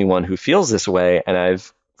the only one who feels this way. And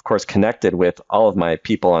I've, of course, connected with all of my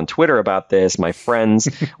people on Twitter about this. My friends,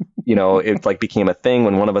 it like became a thing.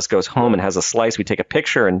 When one of us goes home and has a slice, we take a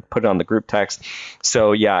picture and put it on the group text.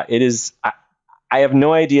 So yeah, it is. I have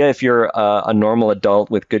no idea if you're a normal adult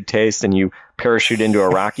with good taste and you parachute into a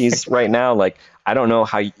Rockies right now. Like, I don't know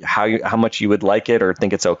how much you would like it or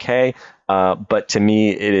think it's okay. But to me,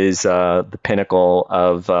 it is the pinnacle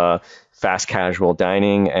of fast casual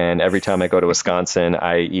dining. And every time I go to Wisconsin,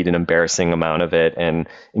 I eat an embarrassing amount of it, and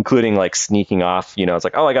including like sneaking off. It's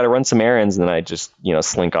like, oh, I got to run some errands, and then I just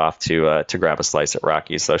slink off to grab a slice at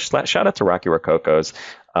Rockies. So shout out to Rocky Rococo's.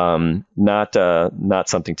 Not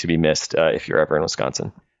something to be missed if you're ever in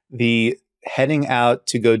Wisconsin. The heading out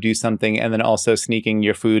to go do something and then also sneaking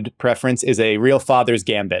your food preference is a real father's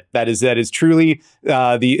gambit. That is truly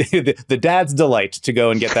the dad's delight to go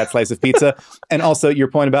and get that slice of pizza. And also your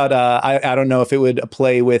point about I don't know if it would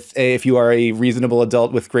play with if you are a reasonable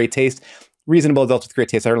adult with great taste. Reasonable adults with great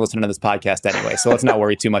taste are listening to this podcast anyway, so let's not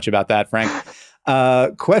worry too much about that, Frank.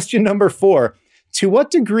 Question number 4. To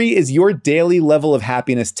what degree is your daily level of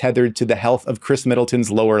happiness tethered to the health of Chris Middleton's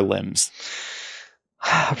lower limbs?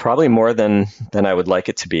 Probably more than I would like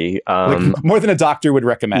it to be. Like more than a doctor would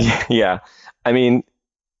recommend. Yeah. I mean,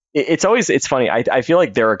 it's funny. I feel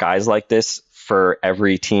like there are guys like this for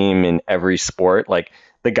every team in every sport. Like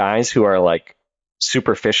the guys who are like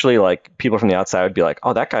superficially, like people from the outside would be like,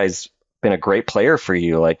 oh, that guy's been a great player for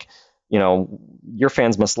you. Like, your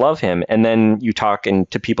fans must love him. And then you talk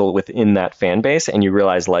to people within that fan base and you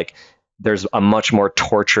realize like there's a much more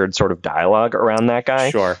tortured sort of dialogue around that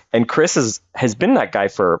guy. Sure. And Chris has been that guy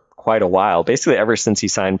for quite a while, basically ever since he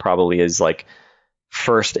signed probably his like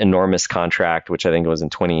first enormous contract, which I think it was in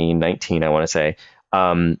 2019, I want to say.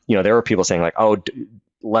 There were people saying like, oh,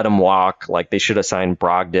 let him walk. Like they should have signed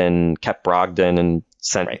Brogdon, kept Brogdon and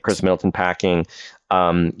sent Chris Middleton packing.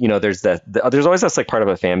 There's there's always this like part of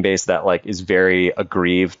a fan base that like is very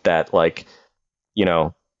aggrieved that like,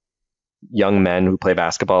 young men who play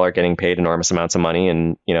basketball are getting paid enormous amounts of money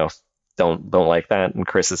and, don't like that. And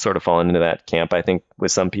Chris has sort of fallen into that camp, I think,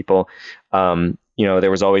 with some people.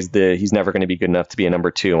 There was always he's never going to be good enough to be a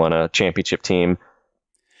number 2 on a championship team.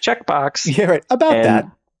 Checkbox. Yeah, right. About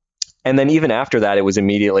that. And then even after that, it was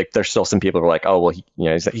immediately, there's still some people who are like, oh, well, he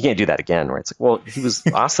can't do that again, right? It's like, well, he was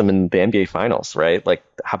awesome in the NBA finals, right? Like,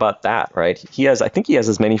 how about that, right? I think he has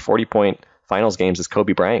as many 40-point finals games as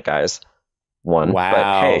Kobe Bryant guys won. Wow. But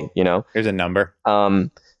hey, here's a number.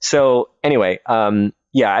 So anyway,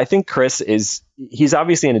 Yeah, I think he's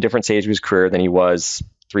obviously in a different stage of his career than he was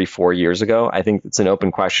 3-4 years ago. I think it's an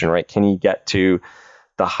open question, right? Can he get to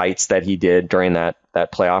the heights that he did during that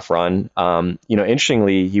playoff run?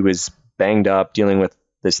 Interestingly, he was banged up dealing with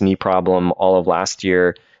this knee problem all of last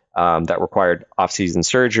year that required off-season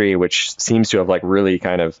surgery, which seems to have like really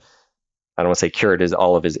kind of, I don't want to say cured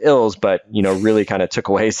all of his ills, but really kind of took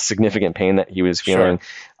away significant pain that he was feeling.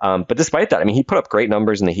 Sure. But despite that, I mean, he put up great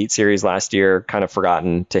numbers in the Heat series last year, kind of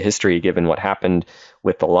forgotten to history given what happened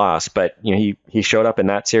with the loss. But he showed up in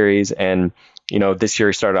that series, and this year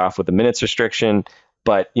he started off with a minutes restriction.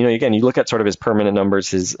 But again, you look at sort of his permanent numbers,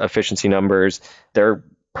 his efficiency numbers, they're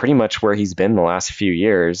pretty much where he's been the last few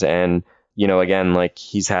years. And again, like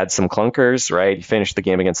he's had some clunkers, right? He finished the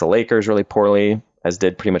game against the Lakers really poorly, as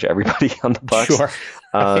did pretty much everybody on the Bucks. Sure.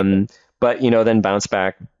 But then bounced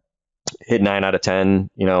back, hit 9 out of 10,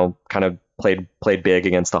 kind of played big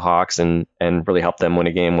against the Hawks and really helped them win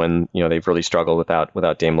a game when, they've really struggled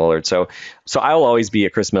without Dame Lillard. So I'll always be a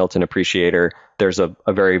Chris Middleton appreciator. There's a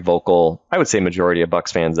very vocal, I would say, majority of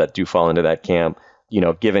Bucks fans that do fall into that camp.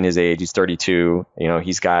 Given his age, he's 32,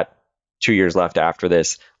 he's got 2 years left after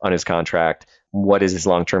this on his contract. What is his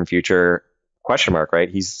long-term future? Question mark, right?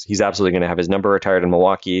 He's absolutely going to have his number retired in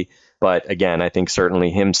Milwaukee. But again, I think certainly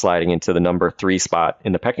him sliding into the number 3 spot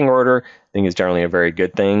in the pecking order, I think is generally a very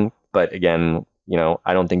good thing. But again,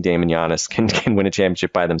 I don't think Dame and Giannis can win a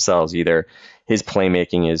championship by themselves either. His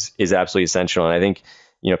playmaking is absolutely essential. And I think,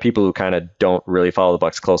 people who kind of don't really follow the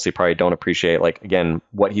Bucks closely probably don't appreciate, like, again,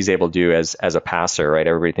 what he's able to do as a passer, right?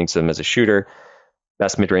 Everybody thinks of him as a shooter,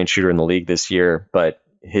 best mid-range shooter in the league this year. But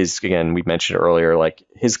again, we mentioned earlier, like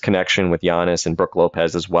his connection with Giannis and Brook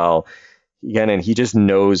Lopez as well. Again, and he just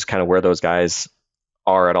knows kind of where those guys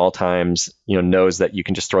are at all times, knows that you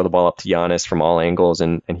can just throw the ball up to Giannis from all angles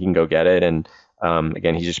and he can go get it. And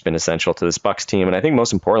again, he's just been essential to this Bucks team. And I think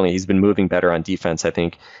most importantly, he's been moving better on defense, I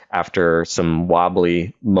think, after some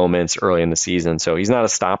wobbly moments early in the season. So he's not a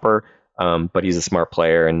stopper, but he's a smart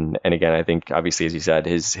player. And again, I think obviously, as you said,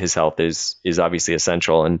 his health is obviously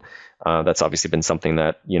essential. And that's obviously been something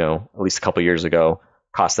that, at least a couple of years ago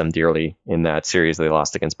cost them dearly in that series they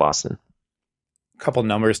lost against Boston. Couple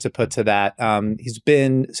numbers to put to that. He's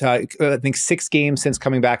been, I think, 6 games since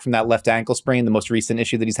coming back from that left ankle sprain, the most recent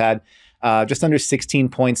issue that he's had. Just under 16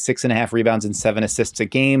 points, 6.5 rebounds, and 7 assists a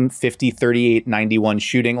game, 50, 38, 91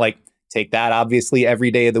 shooting. Like, take that, obviously,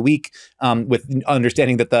 every day of the week, with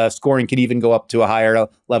understanding that the scoring could even go up to a higher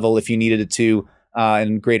level if you needed it to,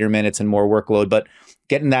 and greater minutes and more workload. But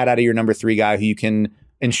getting that out of your number 3 guy who you can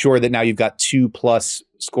ensure that now you've got 2+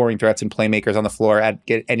 scoring threats and playmakers on the floor at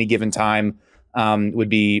any given time, would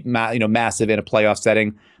be massive in a playoff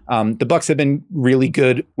setting. The Bucks have been really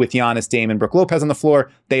good with Giannis, Dame, and Brook Lopez on the floor.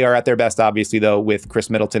 They are at their best, obviously, though, with Chris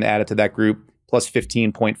Middleton added to that group, plus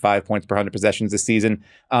 15.5 points per 100 possessions this season.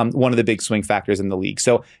 One of the big swing factors in the league.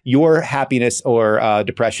 So your happiness or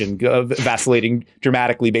depression vacillating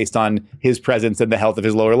dramatically based on his presence and the health of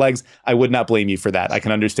his lower legs, I would not blame you for that. I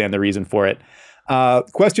can understand the reason for it.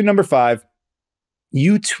 Question number 5.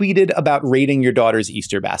 You tweeted about rating your daughter's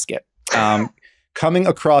Easter basket. Coming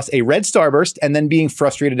across a red starburst and then being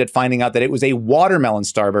frustrated at finding out that it was a watermelon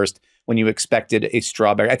starburst when you expected a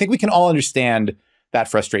strawberry. I think we can all understand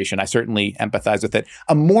that frustration. I certainly empathize with it.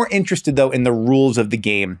 I'm more interested, though, in the rules of the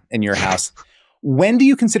game in your house. When do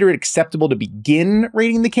you consider it acceptable to begin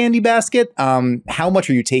rating the candy basket? How much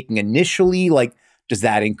are you taking initially? Like, does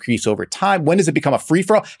that increase over time? When does it become a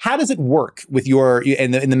free-for-all? How does it work with your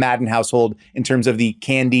in the Madden household in terms of the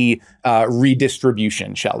candy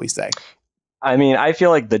redistribution, shall we say? I mean, I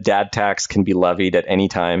feel like the dad tax can be levied at any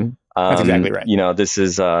time. That's exactly right. This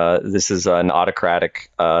is an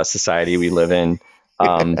autocratic society we live in.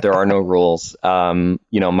 There are no rules. My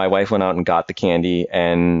wife went out and got the candy,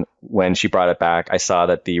 and when she brought it back, I saw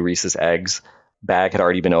that the Reese's Eggs bag had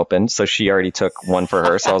already been opened, so she already took one for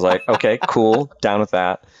her. So I was like, okay, cool, down with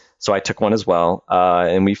that. So I took one as well,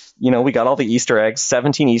 and we got all the Easter eggs,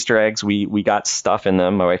 17 Easter eggs. We got stuff in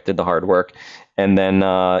them. My wife did the hard work. And then,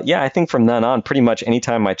 I think from then on, pretty much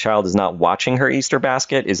anytime my child is not watching her Easter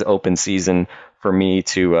basket is open season for me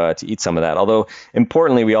to eat some of that. Although,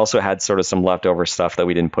 importantly, we also had sort of some leftover stuff that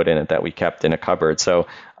we didn't put in it that we kept in a cupboard. So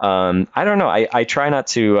I don't know. I try not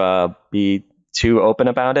to be too open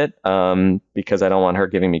about it because I don't want her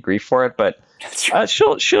giving me grief for it. But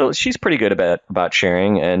she's pretty good about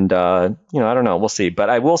sharing. And, I don't know. We'll see. But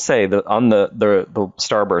I will say that on the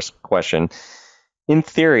Starburst question, in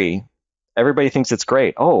theory, everybody thinks it's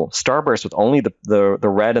great. Oh, Starburst with only the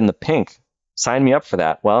red and the pink. Sign me up for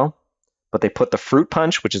that. Well, but they put the fruit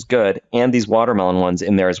punch, which is good, and these watermelon ones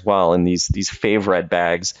in there as well, in these fave red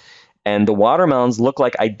bags. and the watermelons look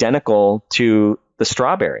like identical to the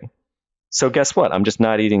strawberry. So guess what? I'm just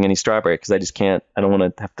not eating any strawberry because I just can't. I don't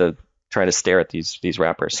want to have to try to stare at these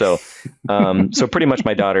wrappers. So so pretty much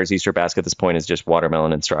my daughter's Easter basket at this point is just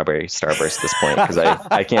watermelon and strawberry Starburst at this point, because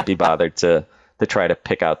I can't be bothered to try to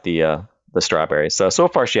pick out the strawberries. So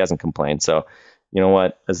far she hasn't complained. So you know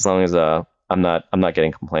what? As long as I'm not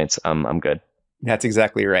getting complaints, I'm good. That's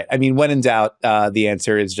exactly right. I mean, when in doubt, the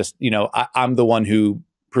answer is just, I'm the one who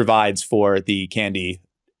provides for the candy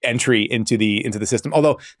entry into the system.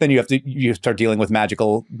 Although then you start dealing with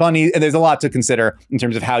magical bunny, and there's a lot to consider in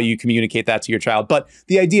terms of how you communicate that to your child. But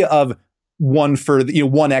the idea of one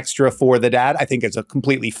extra for the dad, I think is a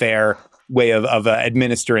completely fair way of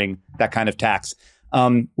administering that kind of tax.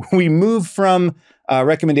 We move from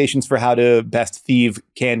recommendations for how to best thieve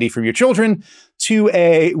candy from your children to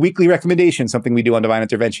a weekly recommendation, something we do on Devine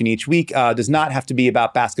Intervention each week. Does not have to be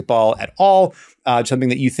about basketball at all. Something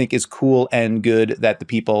that you think is cool and good that the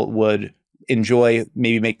people would enjoy,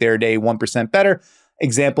 maybe make their day 1% better.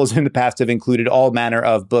 Examples in the past have included all manner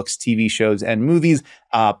of books, TV shows, and movies,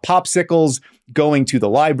 popsicles, going to the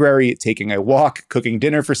library, taking a walk, cooking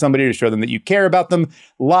dinner for somebody to show them that you care about them.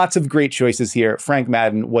 Lots of great choices here. Frank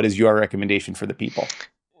Madden, what is your recommendation for the people?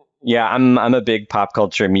 Yeah, I'm a big pop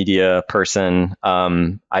culture media person.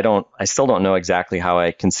 I still don't know exactly how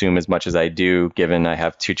I consume as much as I do, given I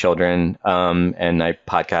have 2 children, and I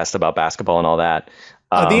podcast about basketball and all that.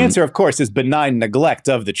 The answer, of course, is benign neglect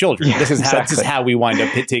of the children. Yeah, this is how we wind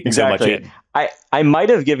up taking so much in. I might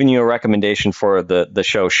have given you a recommendation for the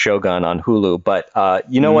show Shogun on Hulu, but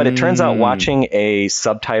you know what? It turns out watching a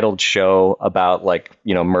subtitled show about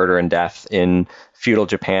murder and death in feudal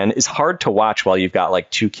Japan is hard to watch while you've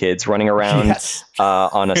got 2 kids running around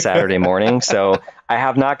on a Saturday morning. So I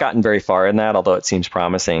have not gotten very far in that, although it seems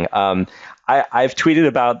promising. I've tweeted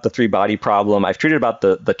about the 3-body problem. I've tweeted about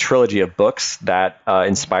the trilogy of books that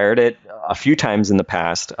inspired it a few times in the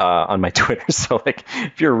past on my Twitter. So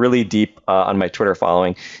if you're really deep on my Twitter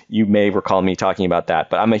following, you may recall me talking about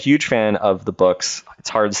that. But I'm a huge fan of the books.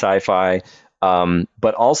 It's hard sci-fi.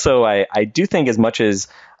 But also I do think, as much as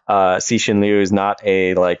Cixin Liu is not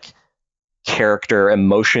a character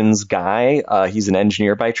emotions guy, he's an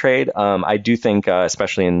engineer by trade. I do think,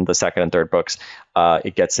 especially in the second and third books,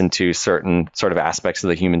 it gets into certain sort of aspects of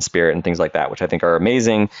the human spirit and things like that, which I think are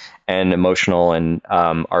amazing and emotional and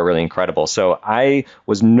are really incredible. So I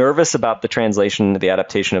was nervous about the translation, the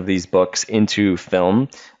adaptation of these books into film,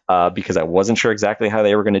 because I wasn't sure exactly how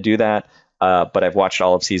they were going to do that. But I've watched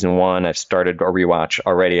all of season 1. I've started a rewatch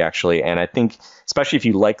already, actually. And I think, especially if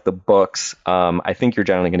you like the books, I think you're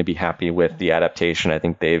generally going to be happy with the adaptation. I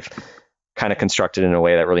think they've kind of constructed it in a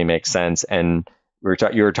way that really makes sense. And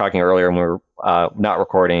you were talking earlier when we were not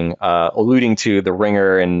recording, alluding to The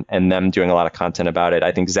Ringer and them doing a lot of content about it.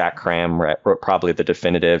 I think Zach Cram wrote probably the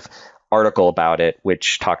definitive article about it,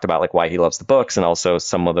 which talked about why he loves the books and also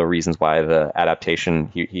some of the reasons why the adaptation,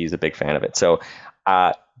 he's a big fan of it. So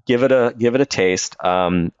give it a taste.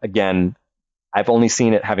 Again, I've only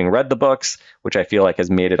seen it having read the books, which I feel like has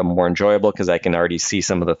made it more enjoyable because I can already see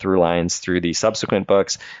some of the through lines through the subsequent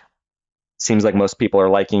books. Seems like most people are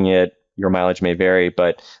liking it. Your mileage may vary,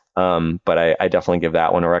 but I definitely give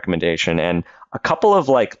that one a recommendation. And a couple of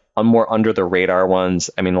more under the radar ones.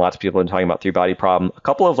 I mean, lots of people have been talking about 3-body problem. A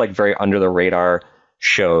couple of very under the radar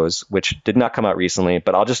shows, which did not come out recently,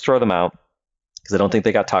 but I'll just throw them out because I don't think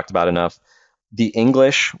they got talked about enough. The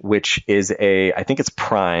English, which is I think it's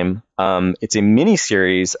Prime. It's a mini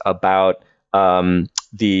series about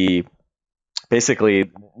the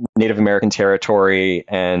basically Native American territory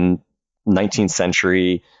and 19th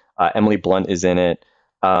century. Emily Blunt is in it.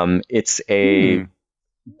 It's a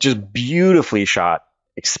just beautifully shot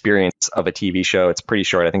experience of a TV show. It's pretty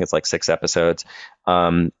short. I think it's 6 episodes.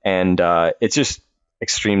 And it's just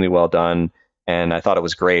extremely well done. And I thought it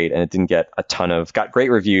was great, and it didn't get got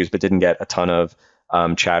great reviews, but didn't get a ton of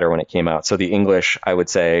chatter when it came out. So The English, I would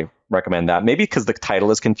say, recommend that. Maybe because the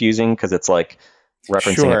title is confusing, because it's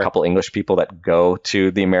referencing a couple English people that go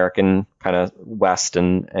to the American kind of West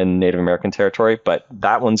and Native American territory. But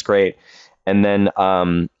that one's great. And then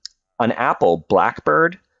on Apple,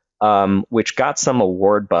 Blackbird, which got some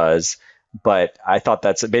award buzz, but I thought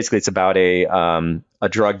it's about a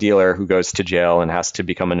drug dealer who goes to jail and has to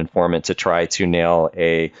become an informant to try to nail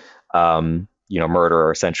a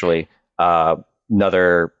murderer, essentially.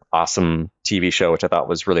 Another awesome TV show, which I thought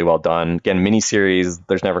was really well done. Again, miniseries.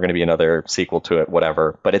 There's never going to be another sequel to it,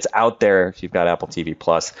 whatever. But it's out there if you've got Apple TV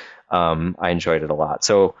Plus. I enjoyed it a lot.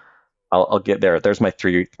 So I'll get there. There's my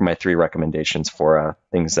three recommendations for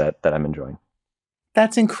things that I'm enjoying.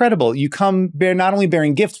 That's incredible. You come not only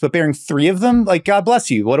bearing gifts, but bearing 3 of them. Like, God bless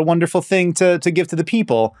you. What a wonderful thing to give to the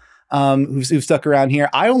people who've stuck around here.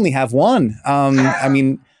 I only have 1. I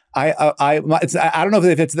mean, I don't know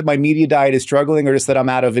if it's that my media diet is struggling or just that I'm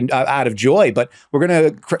out of joy, but we're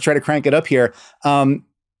going to try to crank it up here.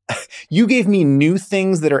 You gave me new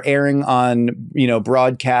things that are airing on,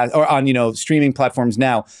 broadcast or on, streaming platforms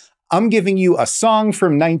now. I'm giving you a song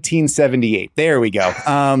from 1978. There we go.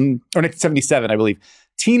 Or 1977, I believe.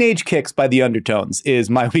 Teenage Kicks by The Undertones is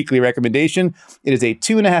my weekly recommendation. It is a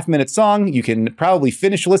 2.5-minute song. You can probably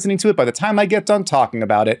finish listening to it by the time I get done talking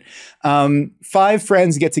about it. 5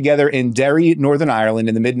 friends get together in Derry, Northern Ireland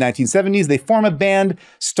in the mid-1970s. They form a band,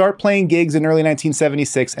 start playing gigs in early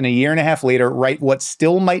 1976, and a year and a half later write what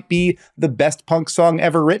still might be the best punk song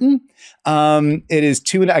ever written. It is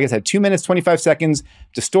 2 minutes, 25 seconds,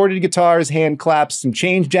 distorted guitars, hand claps, some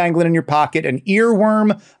change jangling in your pocket, an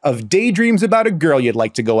earworm of daydreams about a girl you'd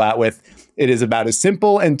like to go out with. It is about as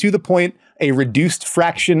simple and to the point, a reduced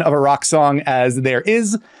fraction of a rock song as there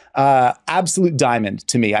is. Absolute diamond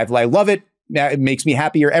to me. I love it. It makes me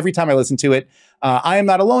happier every time I listen to it. I am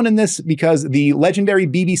not alone in this because the legendary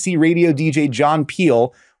BBC radio DJ John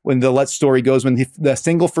Peel, when the story goes, when the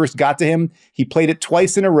single first got to him, he played it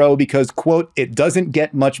twice in a row because, quote, it doesn't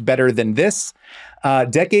get much better than this.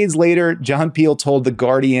 Decades later, John Peel told The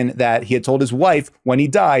Guardian that he had told his wife when he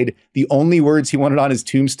died, the only words he wanted on his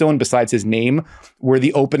tombstone besides his name were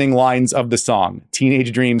the opening lines of the song,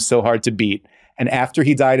 Teenage Dreams So Hard to Beat. And after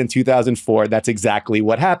he died in 2004, that's exactly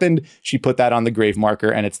what happened. She put that on the grave marker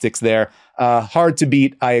and it sticks there. Hard to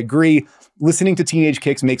beat, I agree. Listening to Teenage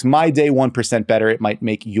Kicks makes my day 1% better. It might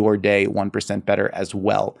make your day 1% better as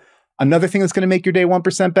well. Another thing that's going to make your day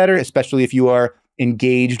 1% better, especially if you are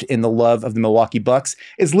engaged in the love of the Milwaukee Bucks,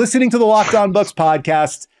 is listening to the Locked On Bucks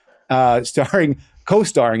podcast,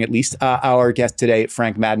 co-starring at least, our guest today,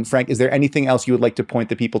 Frank Madden. Frank, is there anything else you would like to point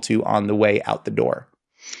the people to on the way out the door?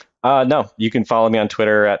 No, you can follow me on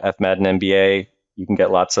Twitter at FMaddenNBA. You can get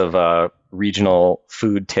lots of regional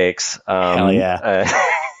food takes. Hell yeah.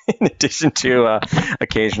 In addition to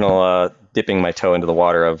occasional dipping my toe into the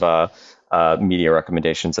water of media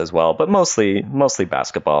recommendations as well, but mostly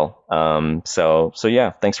basketball. So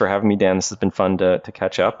yeah, thanks for having me, Dan. This has been fun to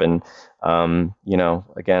catch up, and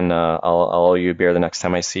again, I'll owe you a beer the next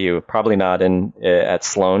time I see you. Probably not at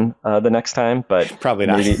Sloan the next time, but probably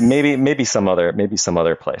not. Maybe some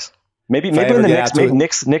other place. Maybe in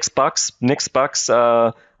the Knicks Bucks.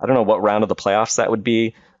 I don't know what round of the playoffs that would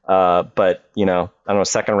be. But I don't know,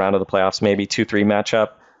 second round of the playoffs, maybe 2-3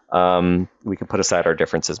 matchup. We can put aside our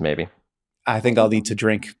differences, maybe. I think I'll need to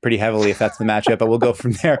drink pretty heavily if that's the matchup, but we'll go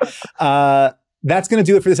from there. That's going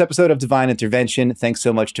to do it for this episode of Devine Intervention. Thanks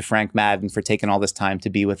so much to Frank Madden for taking all this time to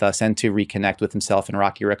be with us and to reconnect with himself and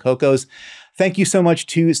Rocky Rococo's. Thank you so much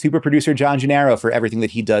to super producer John Gennaro for everything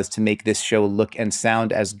that he does to make this show look and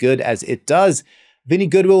sound as good as it does. Vinny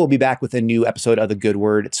Goodwill will be back with a new episode of The Good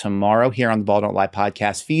Word tomorrow here on the Ball Don't Lie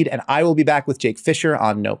podcast feed, and I will be back with Jake Fisher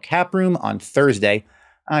on No Cap Room on Thursday.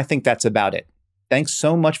 I think that's about it. Thanks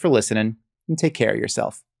so much for listening, and take care of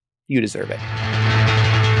yourself. You deserve it.